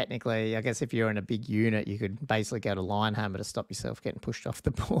that technically, I guess if you're in a big unit, you could basically go to Lion Hammer to stop yourself getting pushed off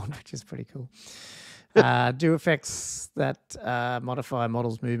the board, which is pretty cool. Do effects that modify a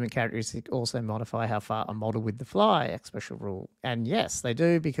model's movement characteristic also modify how far a model with the fly X special rule? And yes, they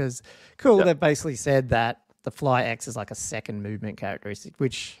do, because they've basically said that the fly X is like a second movement characteristic,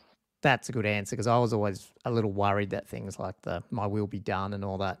 which that's a good answer, because I was always a little worried that things like the my will be done and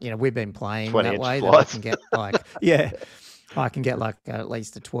all that, we've been playing that way, that I can get like, I can get like at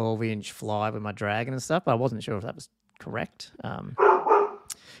least a 12-inch fly with my dragon and stuff, but I wasn't sure if that was correct.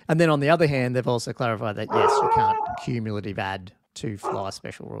 And then on the other hand, they've also clarified that, yes, you can't cumulative add to fly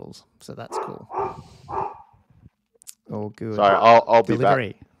special rules. So that's cool. All good. Sorry, I'll be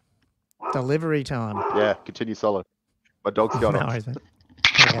back. Delivery time. Yeah, continue solo. My dog's going on. Worries,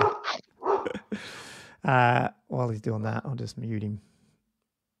 while he's doing that, I'll just mute him.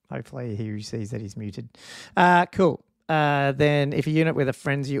 Hopefully he sees that he's muted. Cool. Then if a unit with a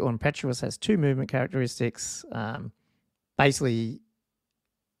frenzy or impetuous has 2 movement characteristics, basically,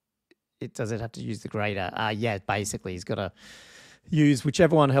 does it have to use the greater? Yeah, basically he's got to use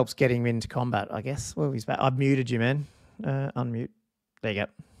whichever one helps get him into combat, I guess. Well, he's back. I've muted you, man. Unmute. There you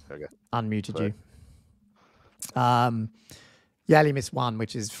go. Okay. Unmuted you. You only missed one,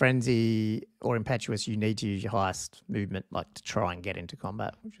 which is frenzy or impetuous. You need to use your highest movement, like to try and get into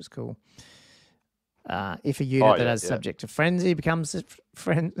combat, which is cool. If a unit that has subject to frenzy becomes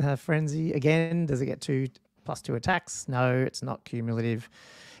frenzy again, does it get 2+2 attacks? No, it's not cumulative.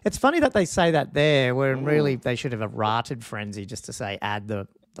 It's funny that they say that there, where really they should have errated frenzy just to say add the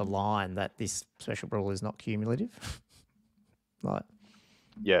line that this special rule is not cumulative. Like,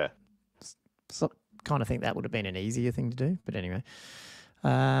 yeah. So kind of think that would have been an easier thing to do, but anyway.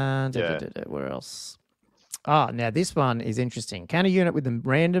 Where else? Now this one is interesting. Can a unit with a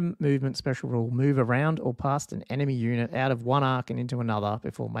random movement special rule move around or past an enemy unit out of one arc and into another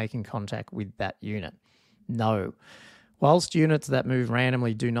before making contact with that unit? No. Whilst units that move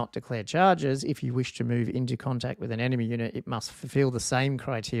randomly do not declare charges, if you wish to move into contact with an enemy unit, it must fulfill the same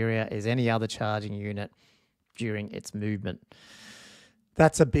criteria as any other charging unit during its movement.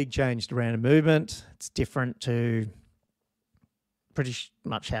 That's a big change to random movement. It's different to pretty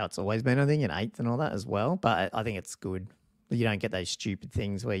much how it's always been, I think, in 8th and all that as well. But I think it's good. You don't get those stupid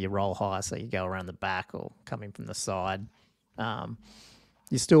things where you roll high so you go around the back or coming from the side. You're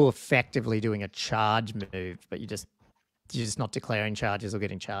still effectively doing a charge move, but you're just not declaring charges or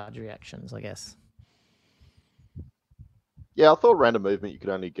getting charge reactions, I guess. Yeah, I thought random movement you could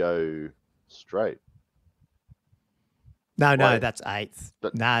only go straight. No, that's 8th.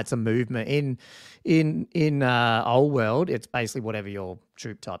 No, it's a movement. In Old World, it's basically whatever your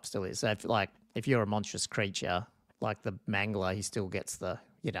troop type still is. So if you're a monstrous creature, like the Mangler, he still gets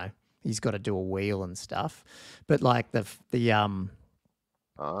he's got to do a wheel and stuff. But like the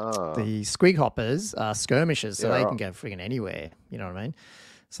squig hoppers are skirmishers, so they can go friggin' anywhere. You know what I mean?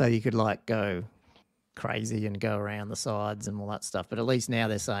 So you could like go crazy and go around the sides and all that stuff. But at least now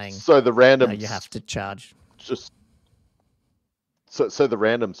they're saying so the random you have to charge. Just so the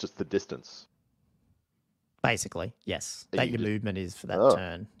random's just the distance. Basically, yes. That your movement is for that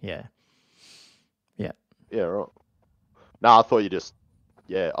turn. Yeah. Yeah. Yeah. Right. No, I thought you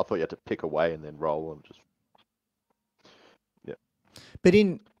had to pick away and then roll and just. But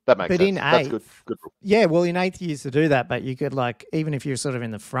that makes sense. In 8th, that's good. Yeah, well, in 8th you used to do that, but you could even if you're sort of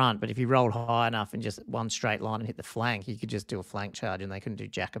in the front, but if you rolled high enough and just one straight line and hit the flank, you could just do a flank charge and they couldn't do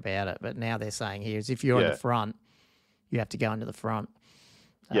jack about it. But now they're saying here is if you're in the front, you have to go into the front.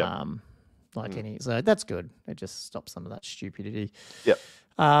 Yeah. So that's good. It just stops some of that stupidity. Yep.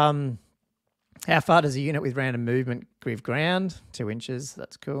 How far does a unit with random movement give ground? 2 inches.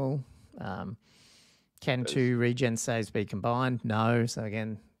 That's cool. Can 2 regen saves be combined? No. So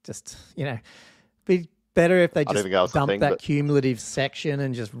again, just, be better if they just dumped that cumulative section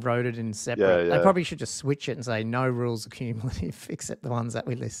and just wrote it in separate. They probably should just switch it and say no rules are cumulative except the ones that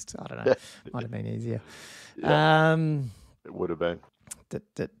we list. I don't know. Might have been easier. Yeah. It would have been. So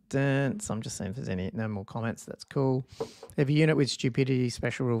I'm just saying if there's no more comments, that's cool. If a unit with stupidity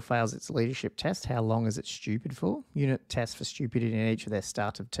special rule fails its leadership test, how long is it stupid for? Unit tests for stupidity in each of their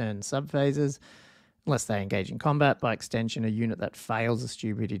start of turn subphases. Unless they engage in combat, by extension, a unit that fails a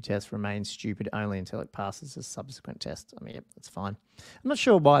stupidity test remains stupid only until it passes a subsequent test. I mean, yep, that's fine. I'm not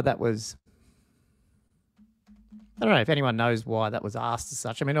sure why that was. I don't know if anyone knows why that was asked as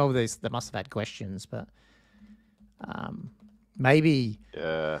such. I mean, all these, they must have had questions, but maybe.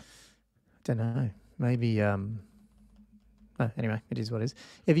 Yeah. I don't know. Maybe. Anyway, it is what it is.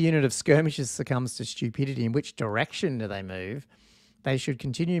 If a unit of skirmishers succumbs to stupidity, in which direction do they move? they should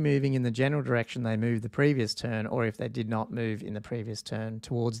continue moving in the general direction they moved the previous turn, or if they did not move in the previous turn,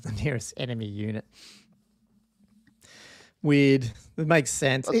 towards the nearest enemy unit. Weird. It makes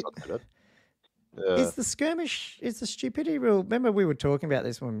sense. That's not good. Yeah. Is the skirmish, is the stupidity rule? Remember we were talking about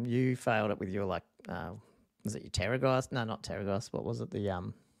this when you failed it with your was it your Terrorgeist? No, not Terrorgeist. What was it? The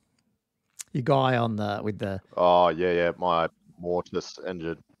your guy on with the. Oh yeah, my Mortis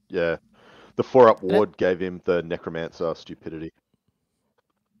engine. Yeah, the 4-up ward gave him the Necromancer stupidity.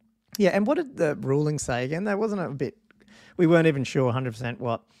 Yeah, and what did the ruling say again? There wasn't a bit. We weren't even sure 100%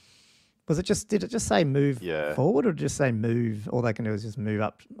 what. Was it just? Did it just say move forward, or just say move? All they can do is just move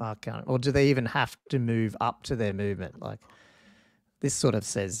up. Or do they even have to move up to their movement? Like this sort of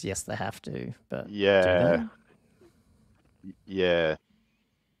says yes, they have to. But yeah,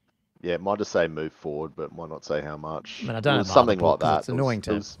 it might just say move forward, but might not say how much. I mean, I don't know something like that. It's annoying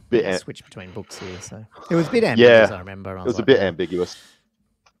to switch between books here. So it was a bit ambiguous. I remember. It was a bit ambiguous.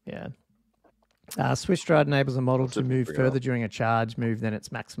 Yeah. Swift Stride enables a model to move further during a charge move than its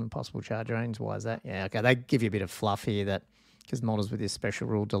maximum possible charge range. Why is that? Yeah, okay. They give you a bit of fluff here that because models with this special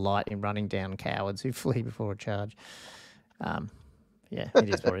rule delight in running down cowards who flee before a charge. Yeah, it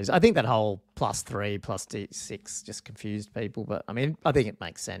is what it is. I think that whole +3 +D6 just confused people, but I mean, I think it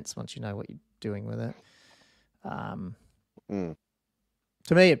makes sense once you know what you're doing with it. To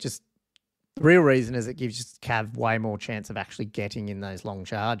me, the real reason is it gives Cav way more chance of actually getting in those long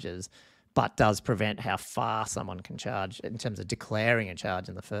charges, but does prevent how far someone can charge in terms of declaring a charge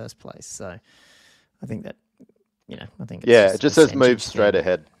in the first place. So I think that, I think it's it just says move straight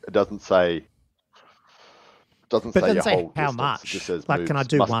ahead. It doesn't say say how much. It just says like, can I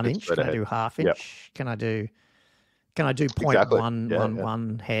do 1 inch? Can I do half inch? Yep. Can I do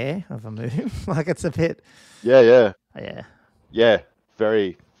 0.111 hair of a move? Like it's a bit. Yeah.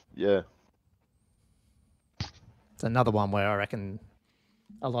 It's another one where I reckon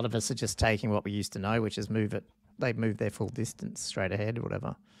a lot of us are just taking what we used to know, which is move it. They move their full distance straight ahead or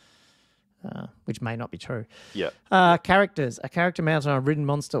whatever, which may not be true. Yeah. Characters. A character mounted on a ridden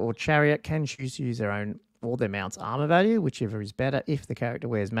monster or chariot can choose to use their own or their mount's armor value, whichever is better. If the character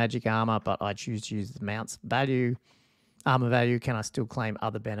wears magic armor, but I choose to use the mount's armor value, can I still claim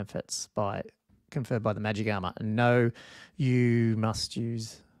other benefits conferred by the magic armor? No, you must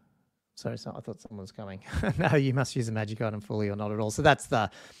use. Sorry, I thought someone was coming. No, you must use a magic item fully or not at all. So that's the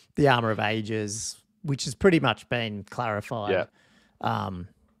Armor of Ages, which has pretty much been clarified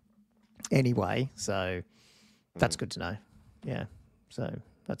anyway. So that's good to know. Yeah, so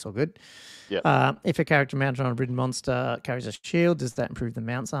that's all good. Yeah. If a character mounted on a ridden monster carries a shield, does that improve the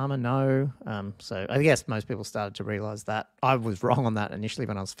mount's armor? No. So I guess most people started to realise that. I was wrong on that initially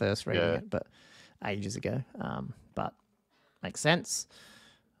when I was first reading it, but ages ago. But makes sense.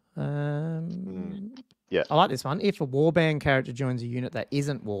 I like this one. If a warband character joins a unit that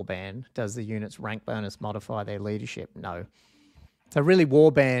isn't warband, does the unit's rank bonus modify their leadership? No. So really,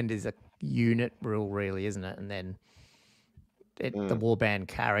 warband is a unit rule, really, isn't it? And then the warband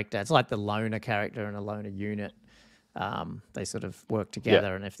character, it's like the loner character and a loner unit. They sort of work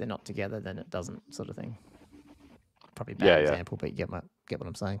together, and if they're not together, then it doesn't, sort of thing. Probably a bad example, but you get what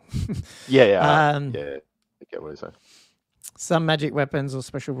I'm saying. I get what you're saying. Some magic weapons or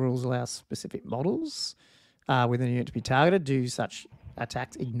special rules allow specific models within a unit to be targeted. Do such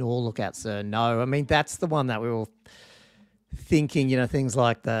attacks ignore lookouts, sir? No. I mean, that's the one that we were thinking, things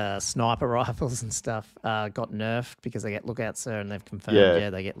like the sniper rifles and stuff got nerfed because they get lookouts, sir, and they've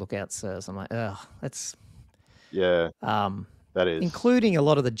confirmed, they get lookouts, sir. So I'm like, that's... Yeah, that is... Including a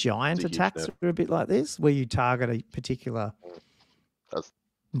lot of the giant attacks are a bit like this, where you target a particular...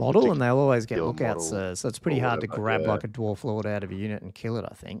 model, and they'll always get lookouts, so it's pretty hard to grab like a dwarf lord out of a unit and kill it,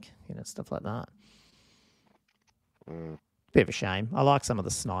 I think. Stuff like that. Bit of a shame. I like some of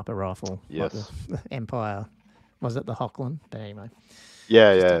the sniper rifle. Yes. Like the Empire. Was it the Hochland? But anyway.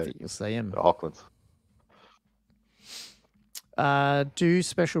 Yeah. You'll see them. The Hochlands. Do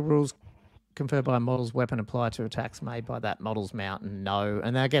special rules conferred by a model's weapon apply to attacks made by that model's mount? No.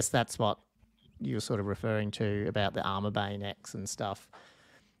 And I guess that's what you were sort of referring to about the Armor Bane X and stuff.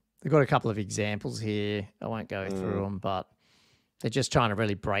 They've got a couple of examples here. I won't go through them, but they're just trying to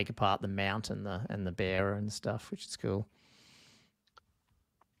really break apart the mount and the bearer and stuff, which is cool.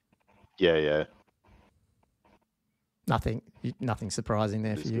 Yeah. Nothing surprising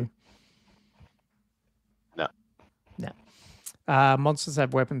there for you. No. Monsters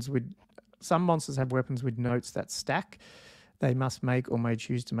have weapons with. Some monsters have weapons with notes that stack. They must make or may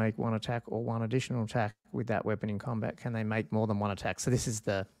choose to make one attack or one additional attack with that weapon in combat. Can they make more than one attack? So this is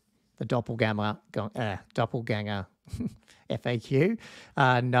the the doppelganger FAQ.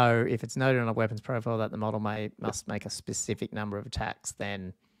 No, if it's noted on a weapons profile that the model must make a specific number of attacks,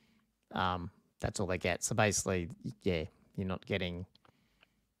 then that's all they get. So basically, yeah, you're not getting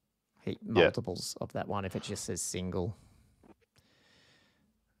multiples of that one if it just says single.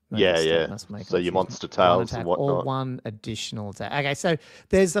 Must make so your monster tails and whatnot. Or one additional attack. Okay, so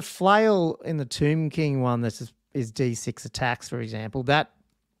there's a flail in the Tomb King one that is D6 attacks, for example.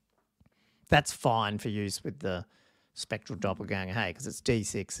 That's fine for use with the Spectral Doppelganger, hey, because it's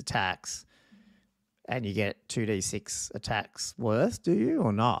D6 attacks and you get 2d6 attacks worth, do you,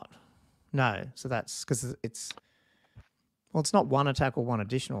 or not? No, so that's because it's not one attack or one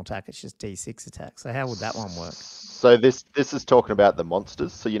additional attack, it's just D6 attacks. So how would that one work? So this is talking about the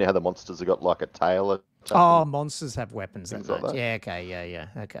monsters. So you know how the monsters have got like a tail attack? Oh, monsters have weapons that like that? Yeah, okay, yeah,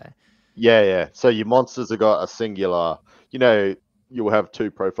 okay. Yeah. So your monsters have got a singular, you'll have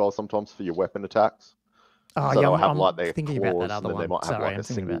two profiles sometimes for your weapon attacks. Oh, so yeah, they'll have I'm like their thinking claws, about that other and then one. they might have Sorry, like a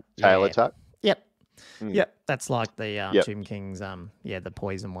single about, tail attack. Yep. Yep, that's like the Tomb King's, the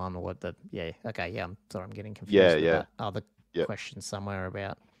poison one or what okay, I'm sorry, I'm getting confused with that other question somewhere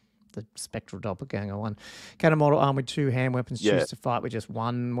about the Spectral Doppelganger one. Can a model armed with two hand weapons choose to fight with just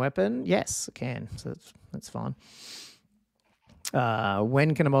one weapon? Yes, it can, so that's fine.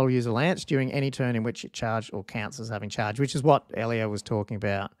 When can a model use a lance? During any turn in which it charged or counts as having charged, which is what Elio was talking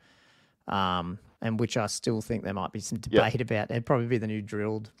about, and which I still think there might be some debate about. It'd probably be the new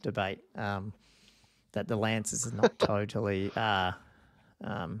drilled debate, that the lances are not totally...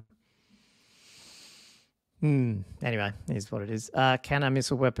 Anyway, here's what it is. Can a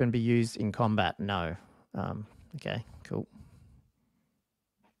missile weapon be used in combat? No. Okay, cool.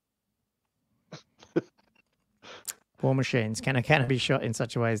 War machines. Can a cannon be shot in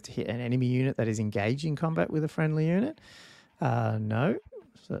such a way as to hit an enemy unit that is engaged in combat with a friendly unit? No,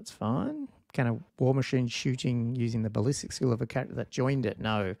 so that's fine. Can a war machine shooting using the ballistic skill of a character that joined it?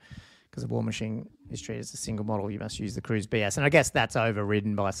 No, because a war machine is treated as a single model. You must use the cruise BS. And I guess that's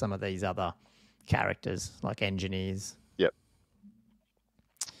overridden by some of these other characters like engineers. Yep.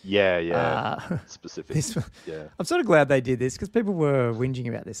 Yeah. Specific. I'm sort of glad they did this because people were whinging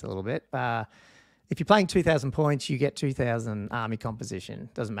about this a little bit. If you're playing 2,000 points, you get 2,000 army composition.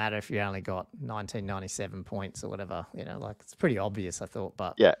 Doesn't matter if you only got 1997 points or whatever. It's pretty obvious, I thought,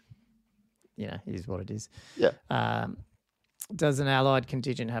 but it is what it is. Yeah. Does an allied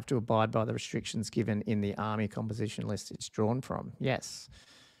contingent have to abide by the restrictions given in the army composition list it's drawn from? Yes.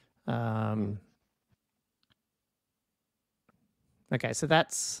 Okay, so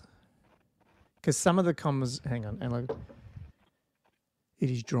that's because some of the commas. Hang on, it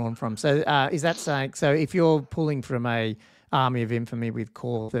is drawn from. So is that saying? So if you're pulling from a army of infamy with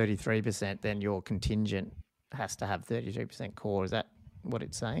core 33%, then your contingent has to have 33% core. Is that what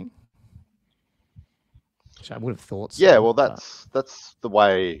it's saying? Which I would have thought so. Yeah, well, that's the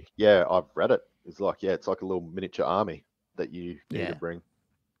way. Yeah, I've read it. It's like it's like a little miniature army that you need to bring.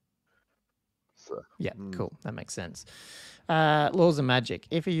 So, cool. That makes sense. Laws of magic.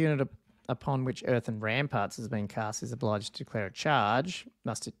 If a unit upon which earthen ramparts has been cast is obliged to declare a charge,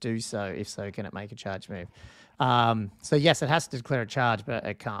 must it do so? If so, can it make a charge move? So yes, it has to declare a charge, but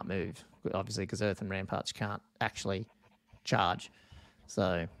it can't move, obviously, because earthen ramparts can't actually charge.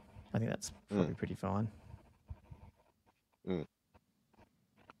 So I think that's probably pretty fine. Yeah,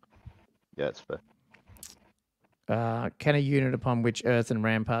 it's fair. Can a unit upon which earthen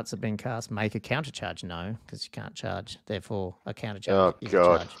ramparts have been cast make a countercharge? No, because you can't charge. Therefore, a countercharge is a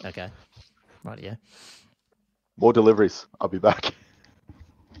charge. Okay. Right, yeah. More deliveries. I'll be back.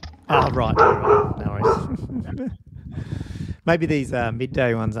 Oh, right. No worries. Maybe these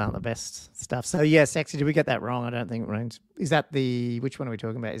midday ones aren't the best stuff. So, yeah, Sexy, did we get that wrong? I don't think it rains. Is that which one are we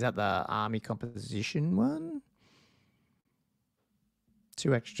talking about? Is that the army composition one?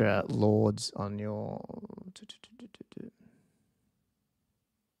 2 extra lords on your...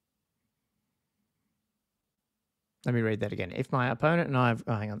 Let me read that again. If my opponent and I have...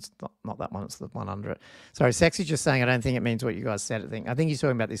 Oh, hang on, it's not that one. It's the one under it. Sorry, Sexy's just saying I don't think it means what you guys said. I think he's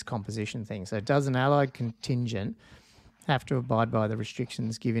talking about this composition thing. So does an allied contingent have to abide by the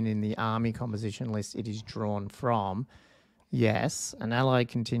restrictions given in the army composition list it is drawn from? Yes. An allied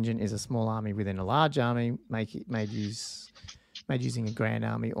contingent is a small army within a large army made using a grand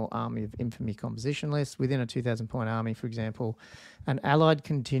army or army of infamy composition list. Within a 2,000 point army, for example, an allied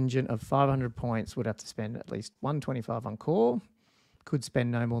contingent of 500 points would have to spend at least 125 on core, could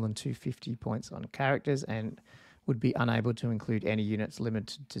spend no more than 250 points on characters, and would be unable to include any units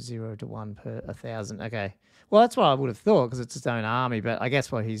limited to 0 to 1 per 1,000. Okay. Well, that's what I would have thought because it's its own army, but I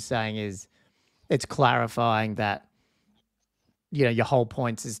guess what he's saying is it's clarifying that your whole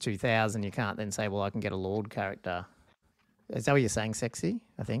points is 2,000. You can't then say, well, I can get a Lord character. Is that what you're saying, Sexy?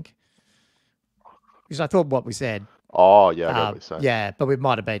 I think. Because I thought what we said. Oh, yeah, I get what you're saying. Yeah, but we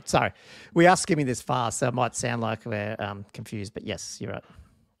might have been. Sorry. We are skimming this fast, so it might sound like we're confused, but yes, you're right.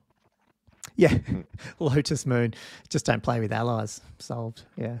 Yeah, Lotus Moon. Just don't play with allies. Solved.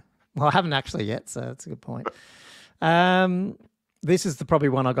 Yeah. Well, I haven't actually yet, so that's a good point. This is probably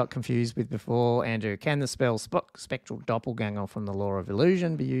one I got confused with before, Andrew. Can the spell Spectral Doppelganger from the Law of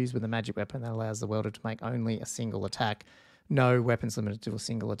Illusion be used with a magic weapon that allows the welder to make only a single attack? No, weapons limited to a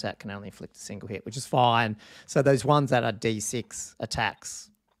single attack can only inflict a single hit, which is fine. So those ones that are D6 attacks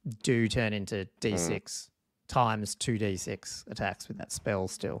do turn into D6 times 2D6 attacks with that spell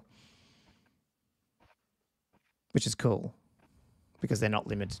still, which is cool because they're not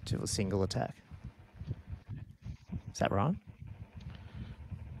limited to a single attack. Is that right?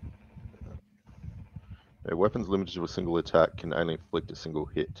 A weapons limited to a single attack can only inflict a single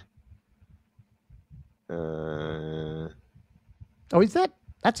hit. Oh, is that?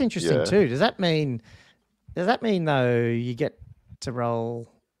 That's interesting too. Does that mean though you get to roll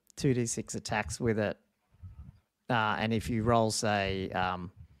 2d6 attacks with it, and if you roll, say, at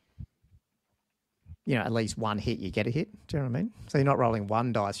least one hit, you get a hit. Do you know what I mean? So you're not rolling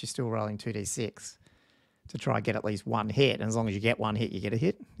one dice; you're still rolling 2d6 to try and get at least one hit. And as long as you get one hit, you get a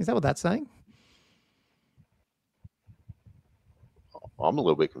hit. Is that what that's saying? I'm a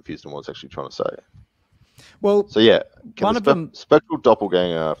little bit confused on what it's actually trying to say. Well, so yeah, one of them, Spectral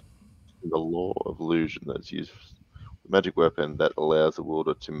Doppelganger, the Law of Illusion that's used with a magic weapon that allows the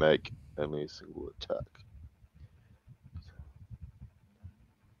wielder to make only a single attack.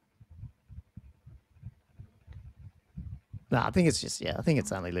 No, I think it's just I think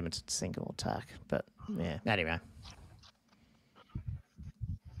it's only limited to single attack. But yeah, anyway.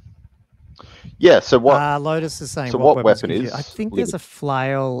 Yeah, so what? Lotus is saying, so what weapon is? I think there's a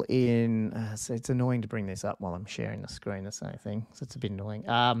flail in. So it's annoying to bring this up while I'm sharing the screen. The same thing, so it's a bit annoying.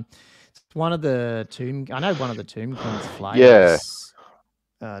 It's one of the tomb. I know one of the Tomb King's flails. Yeah.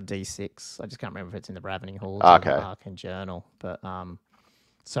 D6. I just can't remember if it's in the Ravening Halls or the Arcane Journal. But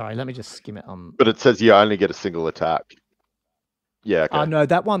sorry, let me just skim it on. But it says you only get a single attack. Yeah. Okay. Oh no,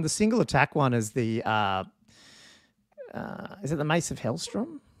 that one. The single attack one is the. Is it the Mace of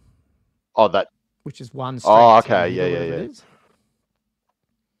Hellstrom? Oh, that. Which is one strength. Oh, okay. Yeah.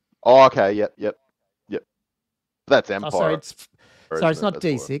 Oh, okay. Yep. That's Empire. Oh, sorry, it's not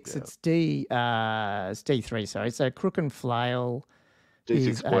D6. It's it's D3. Sorry. So Crook and Flail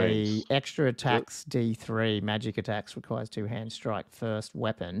is a extra attacks D3. Magic attacks requires 2 hand strike first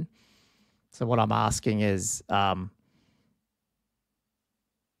weapon. So what I'm asking is, so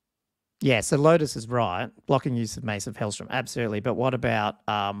Lotus is right. Blocking use of Mace of Hellstrom, absolutely. But what about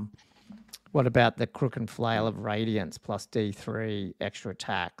the Crook and Flail of Radiance plus D3 extra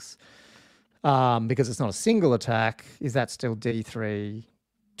attacks? Because it's not a single attack, is that still D3,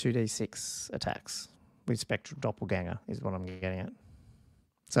 2d6 attacks with Spectral Doppelganger is what I'm getting at.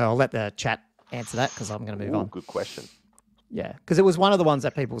 So I'll let the chat answer that because I'm going to move on. Good question. Yeah, because it was one of the ones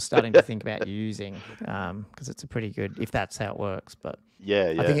that people were starting to think about using because it's a pretty good, if that's how it works. But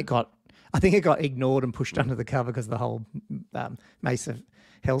yeah. I think it got ignored and pushed under the cover because of the whole Mace of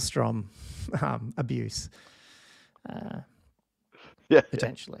Hellstrom abuse.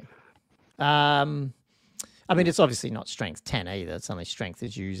 Potentially. I mean, it's obviously not strength 10 either. It's only strength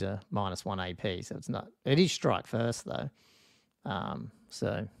as user minus 1 AP. So it's not. It is strike first though.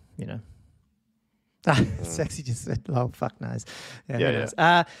 So Sexy just said, "Oh fuck knows."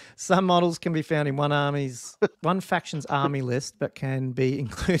 Yeah. Some models can be found in one faction's army list, but can be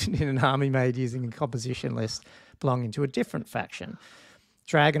included in an army made using a composition list belonging to a different faction.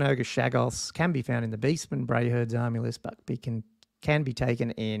 Dragon Ogre Shaggoths can be found in the Beastman Brayherd's army list, but can be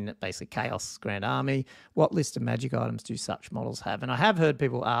taken in basically Chaos Grand Army. What list of magic items do such models have? And I have heard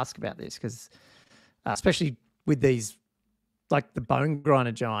people ask about this because, especially with these, like the Bone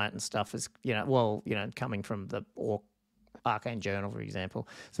Grinder Giant and stuff, is coming from the Arcane Journal, for example.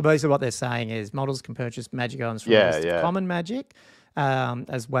 So basically, what they're saying is models can purchase magic items from the list of common magic,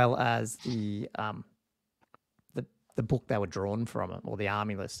 as well as the book they were drawn from it, or the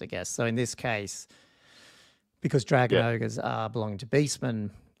army list, I guess. So in this case, because Dragon Ogres are belonging to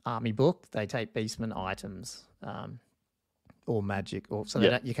Beastman army book, they take Beastman items or magic,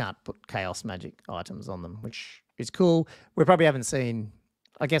 you can't put chaos magic items on them, which is cool. We probably haven't seen.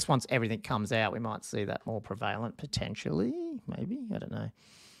 I guess once everything comes out, we might see that more prevalent potentially. Maybe, I don't know.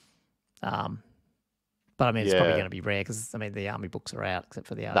 But I mean, it's probably going to be rare because the army books are out except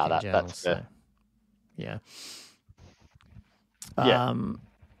for the Arcane Journal. So yeah.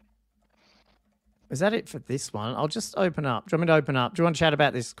 Is that it for this one? I'll just open up. Do you want me to open up? Do you want to chat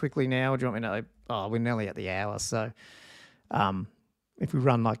about this quickly now, or do you want me to? Oh, we're nearly at the hour, so if we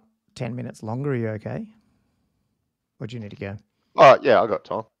run like 10 minutes longer, are you okay? Or do you need to go? Oh, yeah, I got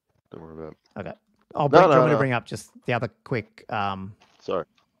time. Don't worry about it. Okay. Do you want me to bring up just the other quick? Sorry.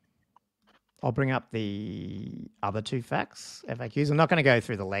 I'll bring up the other two facts, FAQs. I'm not going to go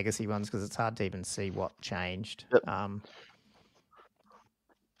through the legacy ones because it's hard to even see what changed. Yep.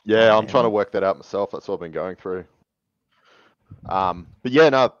 Yeah, I'm trying to work that out myself. That's what I've been going through. But yeah,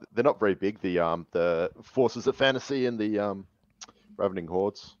 no, they're not very big. The Forces of Fantasy and the Ravening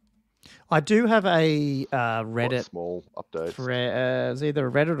Hordes. I do have a Reddit small updates. It's either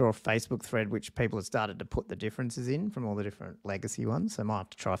a Reddit or a Facebook thread which people have started to put the differences in from all the different legacy ones. So I might have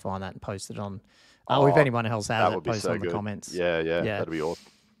to try find that and post it on. If anyone else has it, post it on the comments. Yeah, that'd be awesome.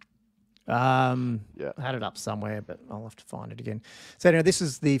 I had it up somewhere, but I'll have to find it again. So anyway, this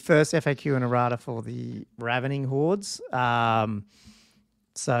is the first FAQ in Errata for the Ravening Hordes.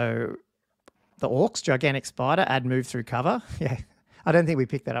 So the Orcs, Gigantic Spider, add move through cover. Yeah. I don't think we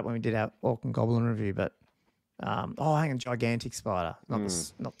picked that up when we did our Orc and Goblin review, but hang on, Gigantic Spider, not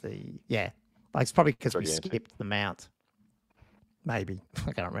the it's probably because we skipped the mount. Maybe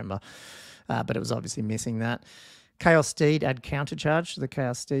I can't remember, but it was obviously missing that. Chaos Steed, add countercharge to the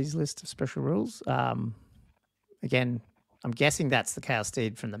Chaos Steeds list of special rules. Again, I'm guessing that's the Chaos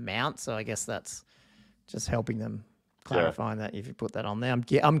Steed from the mount, so I guess that's just helping them clarifying that if you put that on there.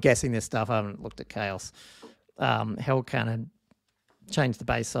 I'm guessing this stuff. I haven't looked at Chaos. Hell Cannon. Change the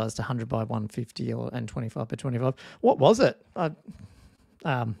base size to 100 by 150 and 25 by 25. What was it? I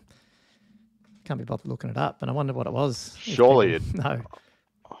can't be bothered looking it up, but I wonder what it was. Surely no.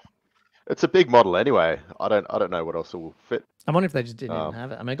 It's a big model anyway. I don't know what else it will fit. I wonder if they just didn't even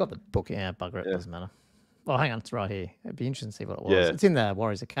have it. I mean, I got the book. Yeah, bugger it. Doesn't matter. Oh, hang on. It's right here. It'd be interesting to see what it was. Yeah. It's in the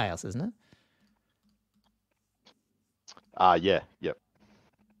Warriors of Chaos, isn't it? Yeah. Yep.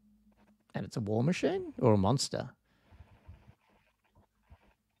 And it's a war machine or a monster?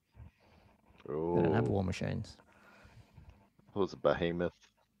 Ooh. They don't have war machines. What was it, Behemoth?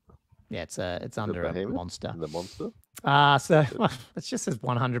 Yeah, it's under a monster. The monster? So it just says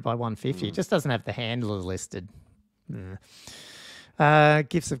 100 by 150. It just doesn't have the handlers listed.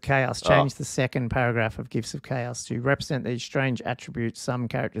 Gifts of Chaos. Change the second paragraph of Gifts of Chaos to represent these strange attributes. Some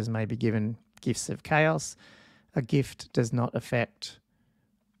characters may be given Gifts of Chaos. A gift does not affect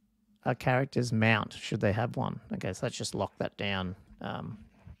a character's mount, should they have one. Okay, so let's just lock that down.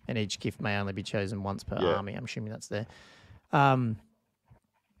 And each gift may only be chosen once per army. I'm assuming that's there.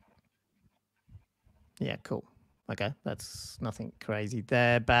 Yeah, cool. Okay, that's nothing crazy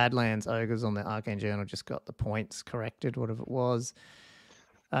there. Badlands Ogres on the Arcane Journal just got the points corrected, whatever it was.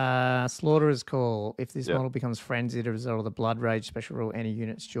 Slaughterer's Call. If this model becomes frenzied as a result of the Blood Rage special rule, any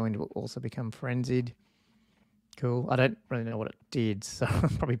units joined will also become frenzied. Cool. I don't really know what it did, so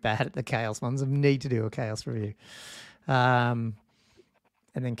I'm probably bad at the Chaos ones. I need to do a Chaos review.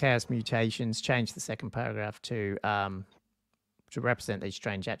 And then Chaos Mutations, change the second paragraph to represent these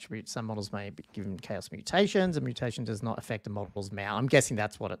strange attributes. Some models may be given Chaos Mutations. A mutation does not affect a model's mount. I'm guessing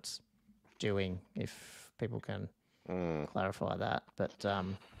that's what it's doing, if people can clarify that. But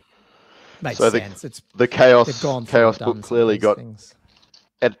makes sense. It's the Chaos book clearly got...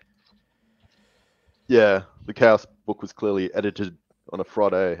 the Chaos book was clearly edited on a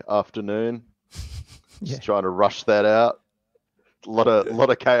Friday afternoon. Just trying to rush that out. A lot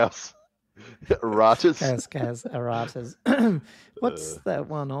of chaos. Erratas. Chaos erratas. What's that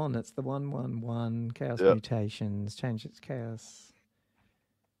one on? It's the 1.1.1 Chaos Mutations. Change its chaos.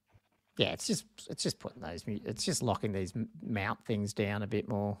 Yeah, it's just putting those. It's just locking these mount things down a bit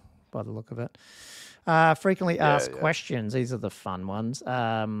more by the look of it. Frequently asked questions. These are the fun ones.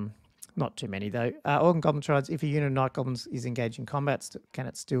 Not too many though. Orc and Goblin Triads. If a unit of Night Goblins is engaged in combat, can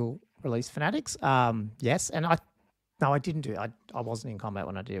it still release Fanatics? Yes, and No, I didn't do it. I wasn't in combat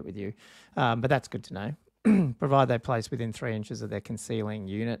when I did it with you. But that's good to know. Provide they place within 3 inches of their concealing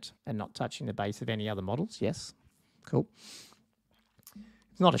unit and not touching the base of any other models. Yes. Cool.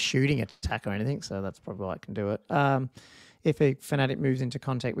 It's not a shooting attack or anything, so that's probably why I can do it. If a fanatic moves into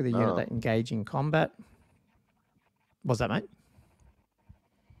contact with a unit that engage in combat. What's that, mate?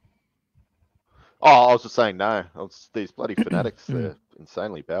 Oh, I was just saying no. These bloody fanatics, they're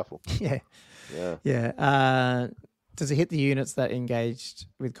insanely powerful. Yeah. Does it hit the units that engaged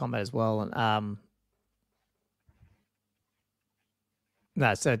with combat as well? And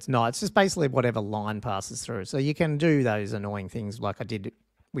no, so it's not. It's just basically whatever line passes through. So you can do those annoying things like I did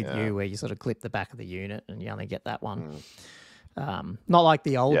with you, where you sort of clip the back of the unit and you only get that one. Not like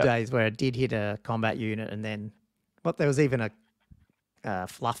the old days where it did hit a combat unit and then, there was even a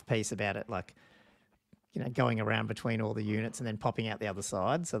fluff piece about it, like going around between all the units and then popping out the other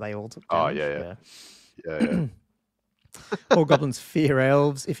side, so they all took damage. Yeah. All goblins fear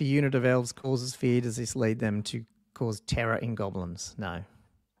elves. If a unit of elves causes fear, does this lead them to cause terror in goblins? No.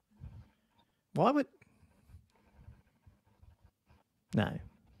 Why would? No.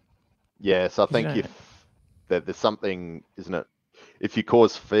 Yes, I think if there's something, isn't it? If you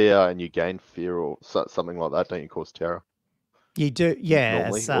cause fear and you gain fear or something like that, don't you cause terror? You do, yeah.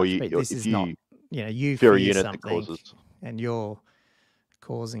 Normally, As such, but this is not. You fear a fear unit something, that causes, and you're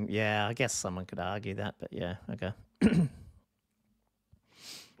causing. Yeah, I guess someone could argue that, but yeah, okay.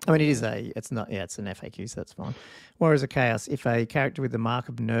 I mean, it's not, it's an FAQ, so that's fine. Warriors of Chaos. If a character with the mark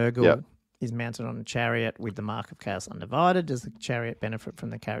of Nurgle is mounted on a chariot with the mark of Chaos undivided, does the chariot benefit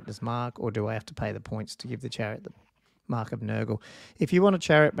from the character's mark, or do I have to pay the points to give the chariot the mark of Nurgle? If you want a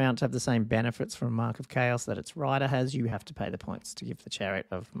chariot mount to have the same benefits from Mark of Chaos that its rider has, you have to pay the points to give the chariot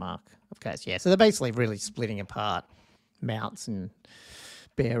of Mark of Chaos. Yeah, so they're basically really splitting apart mounts and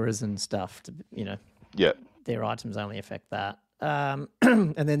bearers and stuff to, their items only affect that. And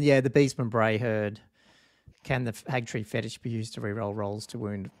then, the Beastman Bray Herd. Can the Hag Tree Fetish be used to reroll rolls to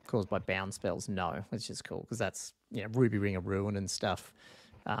wound caused by bound spells? No, which is cool because that's, Ruby Ring of Ruin and stuff.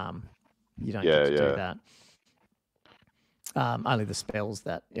 You don't get to do that. Only the spells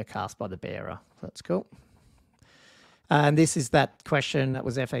that are cast by the bearer. That's cool. And this is that question that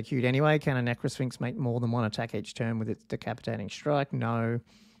was FAQ'd anyway. Can a Necrosphinx make more than one attack each turn with its decapitating strike? No.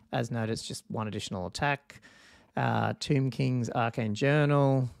 As noted, it's just one additional attack. Tomb King's Arcane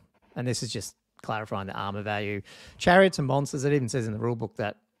Journal. And this is just clarifying the armor value. Chariots and monsters, it even says in the rulebook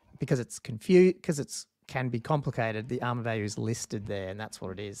that because it's can be complicated, the armor value is listed there, and that's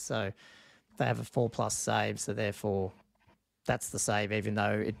what it is. So they have a 4+ save, so therefore that's the save, even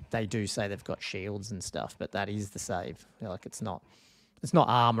though they do say they've got shields and stuff, but that is the save. Like it's not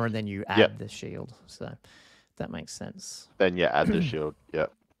armor and then you add the shield. So that makes sense. Then you add the shield. Yeah.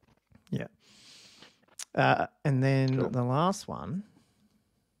 And then the last one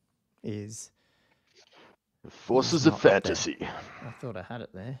is Forces of Fantasy. I thought I had it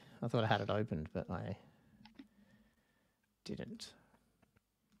there. I thought I had it opened, but I didn't.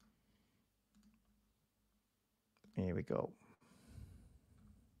 Here we go.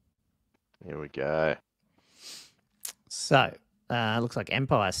 So, looks like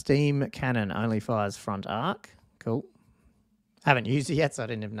Empire Steam Cannon only fires front arc. Cool. Haven't used it yet, so I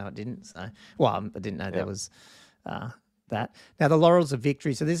didn't even know it didn't. So, I didn't know there was that. Now, the Laurels of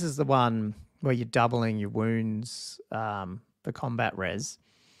Victory. So this is the one where you're doubling your wounds for combat res.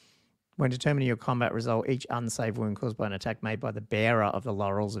 When determining your combat result, each unsaved wound caused by an attack made by the bearer of the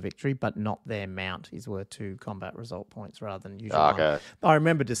Laurels of Victory, but not their mount, is worth 2 combat result points rather than usual. Okay. I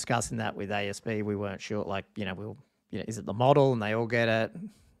remember discussing that with ASB. We weren't sure, is it the model and they all get it?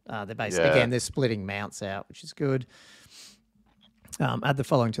 They're basically, again, they're splitting mounts out, which is good. Add the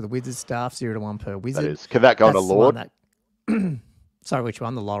following to the wizard staff, 0 to 1 per wizard. Can that go on a lord? Sorry, which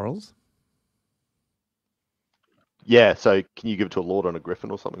one? The Laurels? Yeah, so can you give it to a lord on a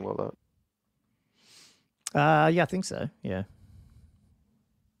griffin or something like that? Yeah, I think so. Yeah.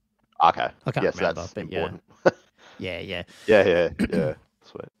 Okay. I can't remember, that's but important. Yeah.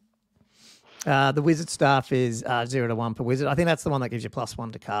 Sweet. The wizard staff is 0 to 1 per wizard. I think that's the one that gives you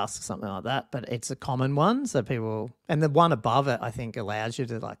 +1 to cast or something like that, but it's a common one. So and the one above it, I think, allows you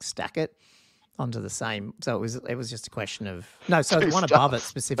to stack it onto the same. So it was just a question of the one above it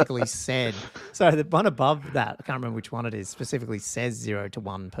specifically said. So the one above that, I can't remember which one it is, specifically says 0 to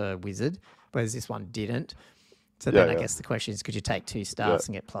 1 per wizard, whereas this one didn't. So then I guess the question is, could you take 2 starts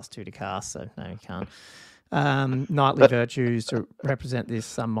and get +2 to cast? So no, you can't. Knightly virtues to represent this.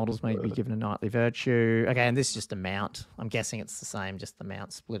 Some models may be given a knightly virtue. Okay, and this is just a mount. I'm guessing it's the same, just the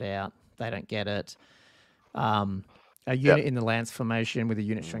mount split out. They don't get it. A unit in the lance formation with a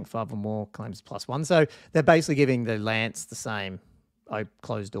unit strength 5 or more claims +1. So they're basically giving the lance the same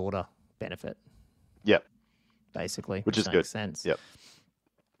closed order benefit. Yep. Basically, which is good. Makes sense. Yep.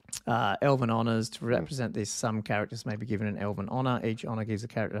 Elven honors to represent this. Some characters may be given an elven honor. Each honor gives a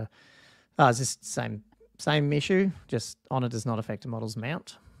character. Is this same issue? Just honor does not affect a model's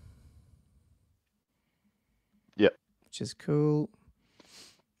mount. Yep. Which is cool.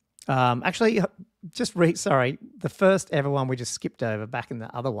 Actually, sorry, the first ever one we just skipped over back in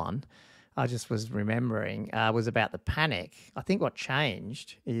the other one, I just was remembering, was about the panic. I think what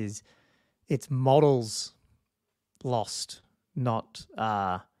changed is its models lost, not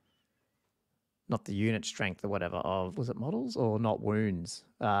the unit strength or whatever of, was it models or not wounds?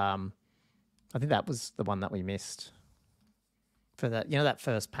 I think that was the one that we missed for that, that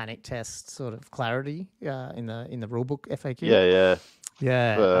first panic test sort of clarity in the rulebook FAQ. Yeah.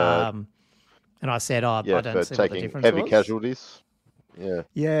 Yeah. And I said, oh, Yeah, I don't for see what the taking difference heavy was. casualties. Yeah.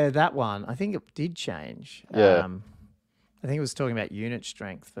 Yeah, that one. I think it did change. Yeah. I think it was talking about unit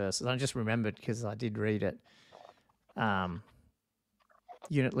strength versus. I just remembered because I did read it.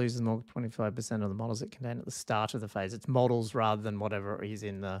 Unit loses more 25% of the models it contained at the start of the phase. It's models rather than whatever is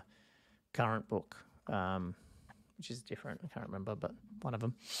in the current book, which is different. I can't remember, but one of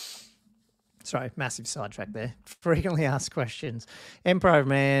them. Sorry, massive sidetrack there. Frequently asked questions. Emperor of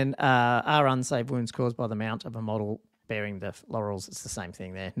Man, are unsaved wounds caused by the mount of a model bearing the laurels? It's the same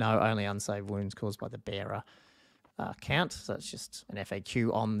thing there. No, only unsaved wounds caused by the bearer count. So it's just an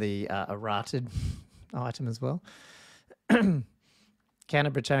FAQ on the errata item as well. Can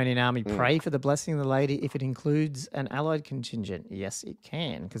a Bretonnian army pray for the blessing of the lady if it includes an allied contingent? Yes, it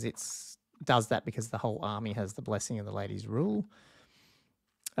can, because it does that because the whole army has the blessing of the lady's rule.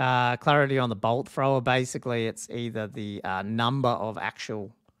 Clarity on the bolt thrower. Basically, it's either the number of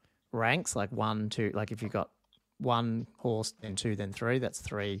actual ranks, like 1, 2, like if you've got 1 horse, then 2, then 3, that's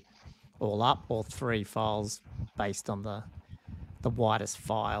 3 all up, or 3 files based on the widest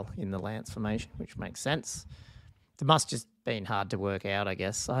file in the lance formation, which makes sense. It must just been hard to work out, I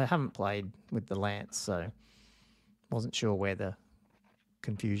guess. I haven't played with the lance, so wasn't sure where the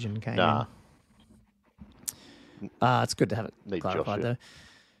confusion came in. It's good to have it clarified, though.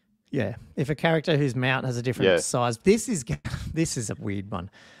 Yeah, if a character whose mount has a different size, this is a weird one.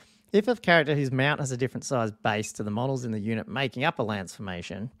 If a character whose mount has a different size base to the models in the unit making up a lance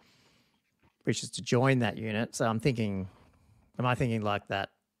formation, wishes to join that unit, so am I thinking like that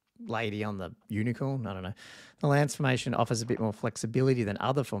lady on the unicorn? I don't know. The lance formation offers a bit more flexibility than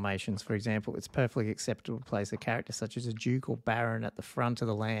other formations. For example, it's perfectly acceptable to place a character such as a duke or baron at the front of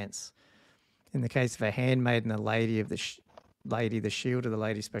the lance. In the case of a handmaiden, a lady of the the shield of the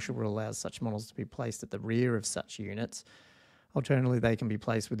lady special rule allows such models to be placed at the rear of such units. Alternatively, they can be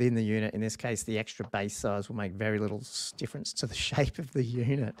placed within the unit. In this case, the extra base size will make very little difference to the shape of the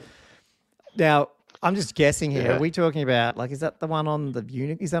unit. Now, I'm just guessing here. Yeah. Are we talking about, like, is that the one on the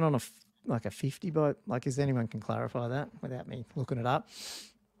unit? Is that on a 50 by, like, is anyone can clarify that without me looking it up?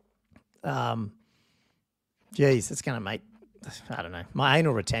 Geez, it's going to make, I don't know. My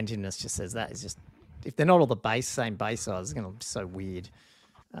anal retentiveness just says that is just, if they're not all the same base size, it's going to be so weird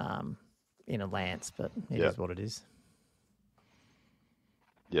in a lance, but it is what it is.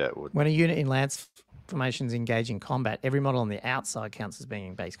 Yeah, it would. When a unit in lance formations engage in combat, every model on the outside counts as being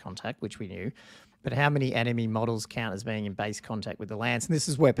in base contact, which we knew. But how many enemy models count as being in base contact with the lance? And this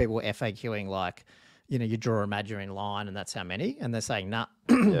is where people were FAQing, like, you know, you draw a imaginary line and that's how many. And they're saying, nah,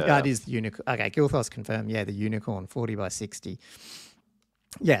 it is the unicorn. Okay, Gilthos confirmed, the unicorn, 40 by 60.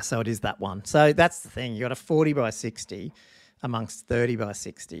 Yeah, so it is that one. So that's the thing. You got a 40 by 60 amongst 30 by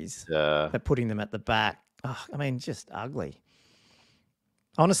 60s. Yeah. But putting them at the back, I mean, just ugly.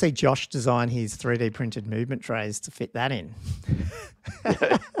 I want to see Josh design his 3D printed movement trays to fit that in.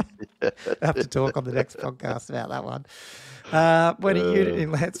 I have to talk on the next podcast about that one. When a unit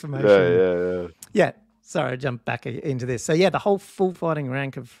in lance formation. Yeah. Sorry, I jumped back into this. So, the whole full fighting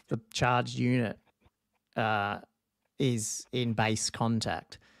rank of the charged unit is in base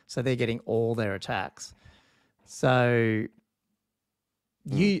contact. So they're getting all their attacks. So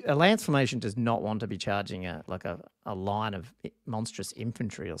a lance formation does not want to be charging a line of monstrous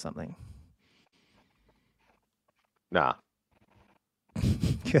infantry or something. Nah.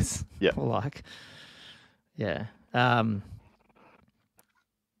 Because I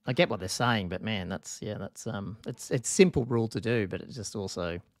get what they're saying, but man, it's simple rule to do, but it just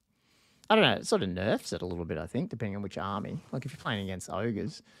also, I don't know, it sort of nerfs it a little bit, I think, depending on which army. Like if you're playing against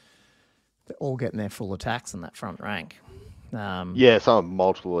ogres, they're all getting their full attacks in that front rank. Some have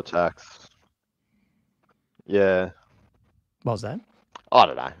multiple attacks. Yeah. What was that? I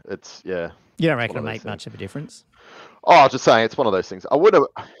don't know. It's You don't reckon it'll make much of a difference? Oh, I was just saying, it's one of those things. I would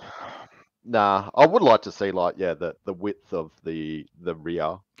like to see the width of the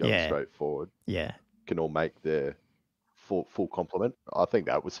rear going straight forward. Yeah. Can all make their full complement. I think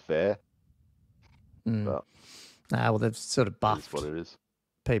that was fair. But well, they've sort of buffed what it is.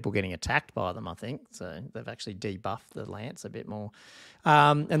 People getting attacked by them, I think. So they've actually debuffed the lance a bit more.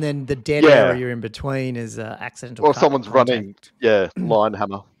 And then the dead area in between is accidental. Or someone's running, line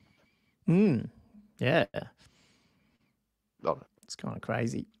hammer. Yeah. Love it. It's kind of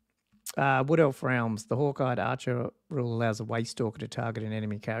crazy. Wood Elf Realms. The Hawk-Eyed Archer rule allows a Waystalker to target an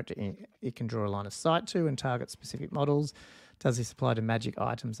enemy character it can draw a line of sight to and target specific models. Does this apply to magic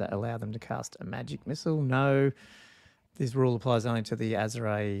items that allow them to cast a magic missile? No. This rule applies only to the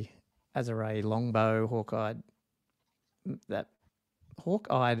Azaray longbow, Hawk-Eyed. That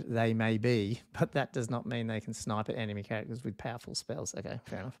Hawk-Eyed they may be, but that does not mean they can snipe at enemy characters with powerful spells. Okay,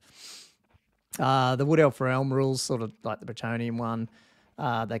 fair enough. The Wood Elf Realm rules, sort of like the Bretonian one.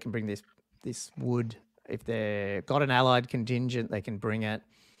 They can bring this wood. If they've got an allied contingent, they can bring it.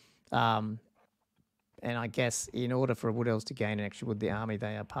 And I guess in order for Wood Elves to gain an extra wood, the army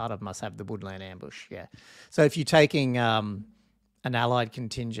they are part of must have the Woodland Ambush. Yeah. So if you're taking an allied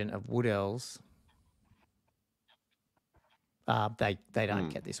contingent of Wood Elves, they don't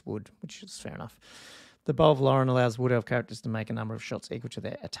get this wood, which is fair enough. The Bow of Lauren allows Wood Elf characters to make a number of shots equal to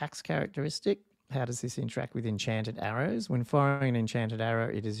their attacks characteristic. How does this interact with enchanted arrows? When firing an enchanted arrow,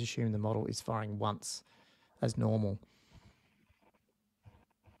 it is assumed the model is firing once as normal.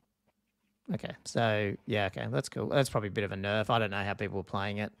 Okay, so yeah, okay, that's cool. That's probably a bit of a nerf. I don't know how people are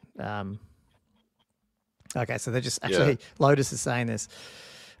playing it. Okay, so they're just actually Lotus is saying this.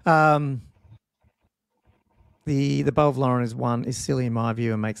 The Bow of Lauren is silly in my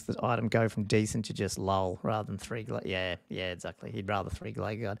view and makes the item go from decent to just lull rather than 3 yeah, exactly. He'd rather 3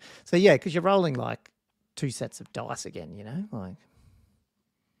 Glade Guard. So yeah, because you're rolling like 2 sets of dice again, you know, like.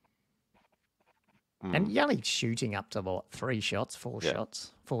 And you're only shooting up to what, 3 shots, 4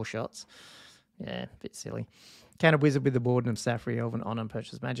 shots, 4 shots. Yeah, a bit silly. Can a wizard with the Warden of Safri Elven on and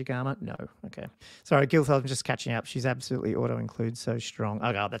purchase magic armor? No. Okay. Sorry, Gilthel, I'm just catching up. She's absolutely auto-include so strong.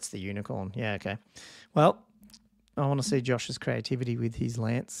 Oh, God, that's the unicorn. Yeah, okay. Well, I want to see Josh's creativity with his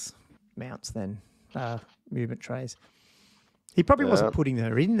lance mounts then, movement trays. He probably wasn't putting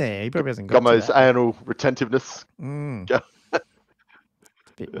her in there. He probably hasn't got Gummo's anal retentiveness.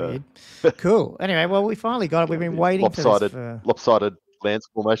 Bit weird. Cool. Anyway, well, we finally got it. We've been waiting for this for... Lopsided lance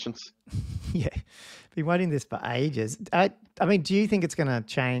formations. Yeah. Been waiting this for ages. I mean, do you think it's going to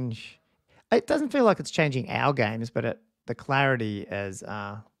change? It doesn't feel like it's changing our games, but the clarity is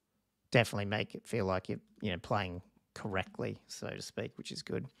definitely make it feel like you're playing correctly, so to speak, which is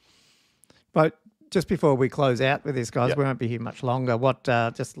good. But just before we close out with this, guys, we won't be here much longer. What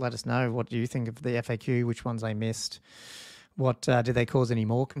just let us know, what do you think of the FAQ, which ones they missed? What did they cause any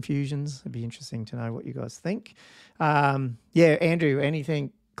more confusions? It'd be interesting to know what you guys think. Yeah, Andrew,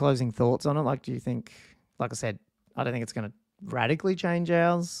 anything closing thoughts on it? Like, do you think, like I said, I don't think it's going to radically change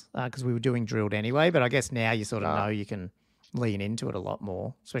ours because we were doing drilled anyway, but I guess now you sort of know you can lean into it a lot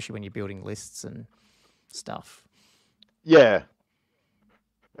more, especially when you're building lists and stuff. Yeah.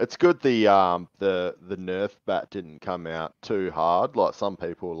 It's good the nerf bat didn't come out too hard. Like some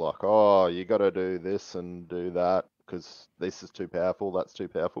people are like, oh, you got to do this and do that because this is too powerful, that's too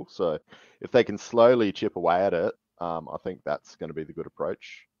powerful. So if they can slowly chip away at it, I think that's going to be the good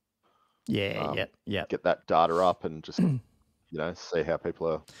approach. Yeah, Get that data up and just see how people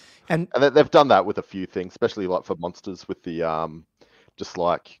are. And they've done that with a few things, especially like for monsters with the just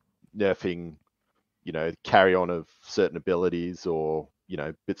like nerfing, carry on of certain abilities or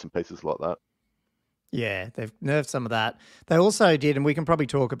bits and pieces like that. Yeah, they've nerfed some of that. They also did, and we can probably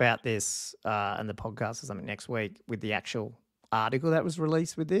talk about this in the podcast or something next week with the actual article that was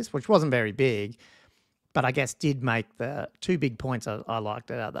released with this, which wasn't very big, but I guess did make the 2 big points I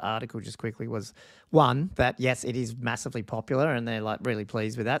liked out of the article just quickly was, one, that yes, it is massively popular and they're like really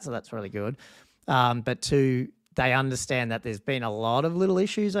pleased with that, so that's really good. But 2, they understand that there's been a lot of little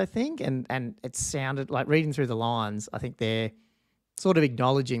issues, I think, and it sounded like reading through the lines, I think they're sort of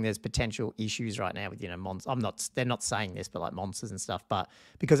acknowledging there's potential issues right now with, monsters. They're not saying this, but like monsters and stuff, but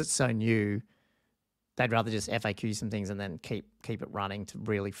because it's so new, they'd rather just FAQ some things and then keep it running to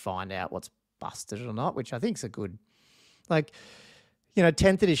really find out what's busted or not, which I think is a good,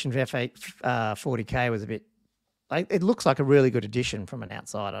 10th edition for FA 40K was a bit, it looks like a really good addition from an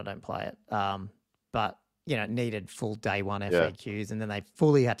outside. I don't play it. But it needed full day one FAQs, and then they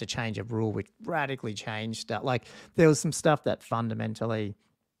fully had to change a rule which radically changed stuff. Like there was some stuff that fundamentally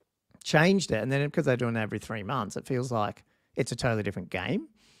changed it, and then because they're doing it every 3 months, it feels like it's a totally different game.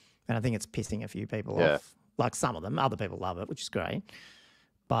 And I think it's pissing a few people off. Like some of them, other people love it, which is great.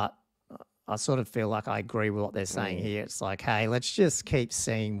 But I sort of feel like I agree with what they're saying here. It's like, hey, let's just keep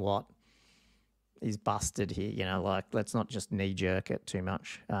seeing what is busted here. Let's not just knee jerk it too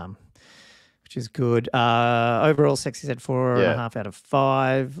much. Which is good. Overall, Sexy said 4.5 out of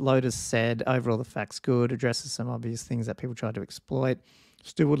 5. Lotus said, overall, the fact's good. Addresses some obvious things that people try to exploit.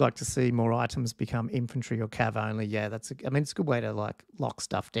 Still would like to see more items become infantry or cav only. Yeah, it's a good way to lock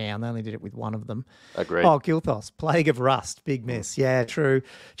stuff down. They only did it with one of them. Agreed. Oh, Gilthos, Plague of Rust, big miss. Yeah, true.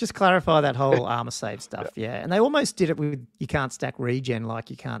 Just clarify that whole armor save stuff. Yeah, and they almost did it with you can't stack regen like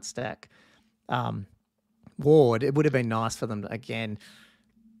you can't stack ward. It would have been nice for them to, again.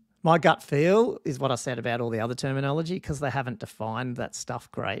 My gut feel is what I said about all the other terminology, because they haven't defined that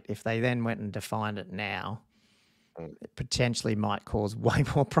stuff great. If they then went and defined it now, it potentially might cause way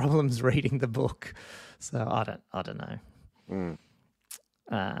more problems reading the book. So I don't know.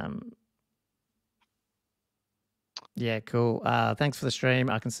 Yeah, cool. Thanks for the stream.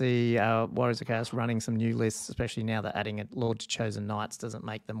 I can see Warriors of Chaos running some new lists, especially now that adding a Lord to Chosen Knights doesn't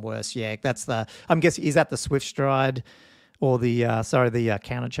make them worse. Yeah, that's the. I'm guessing, is that the Swift Stride or the the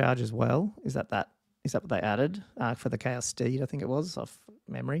counter charge as well? Is that what they added for the Chaos Steed? I think it was off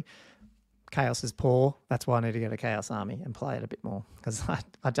memory. Chaos is poor. That's why I need to get a Chaos army and play it a bit more because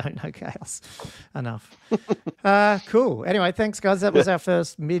I don't know Chaos enough. Cool. Anyway, thanks, guys. That was our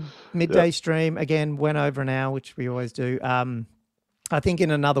first midday stream. Again, went over an hour, which we always do. I think in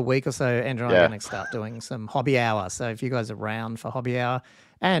another week or so, Andrew and I are going to start doing some hobby hour. So if you guys are around for hobby hour,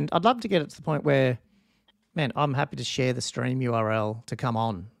 and I'd love to get it to the point where, man, I'm happy to share the stream URL to come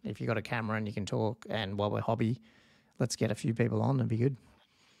on. If you've got a camera and you can talk, and while we're hobby, let's get a few people on and be good.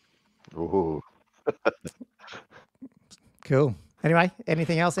 Ooh. Cool. Anyway,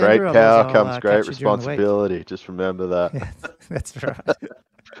 anything else, Great Andrew? power comes great responsibility. Just remember that. Yeah, that's right.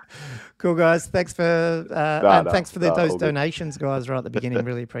 Cool, guys. Thanks for and thanks for those donations, guys, right at the beginning.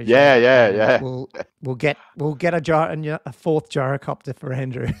 Really appreciate it. Yeah. We'll get a fourth gyrocopter for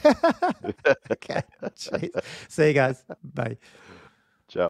Andrew. Okay. Jeez. See you guys. Bye.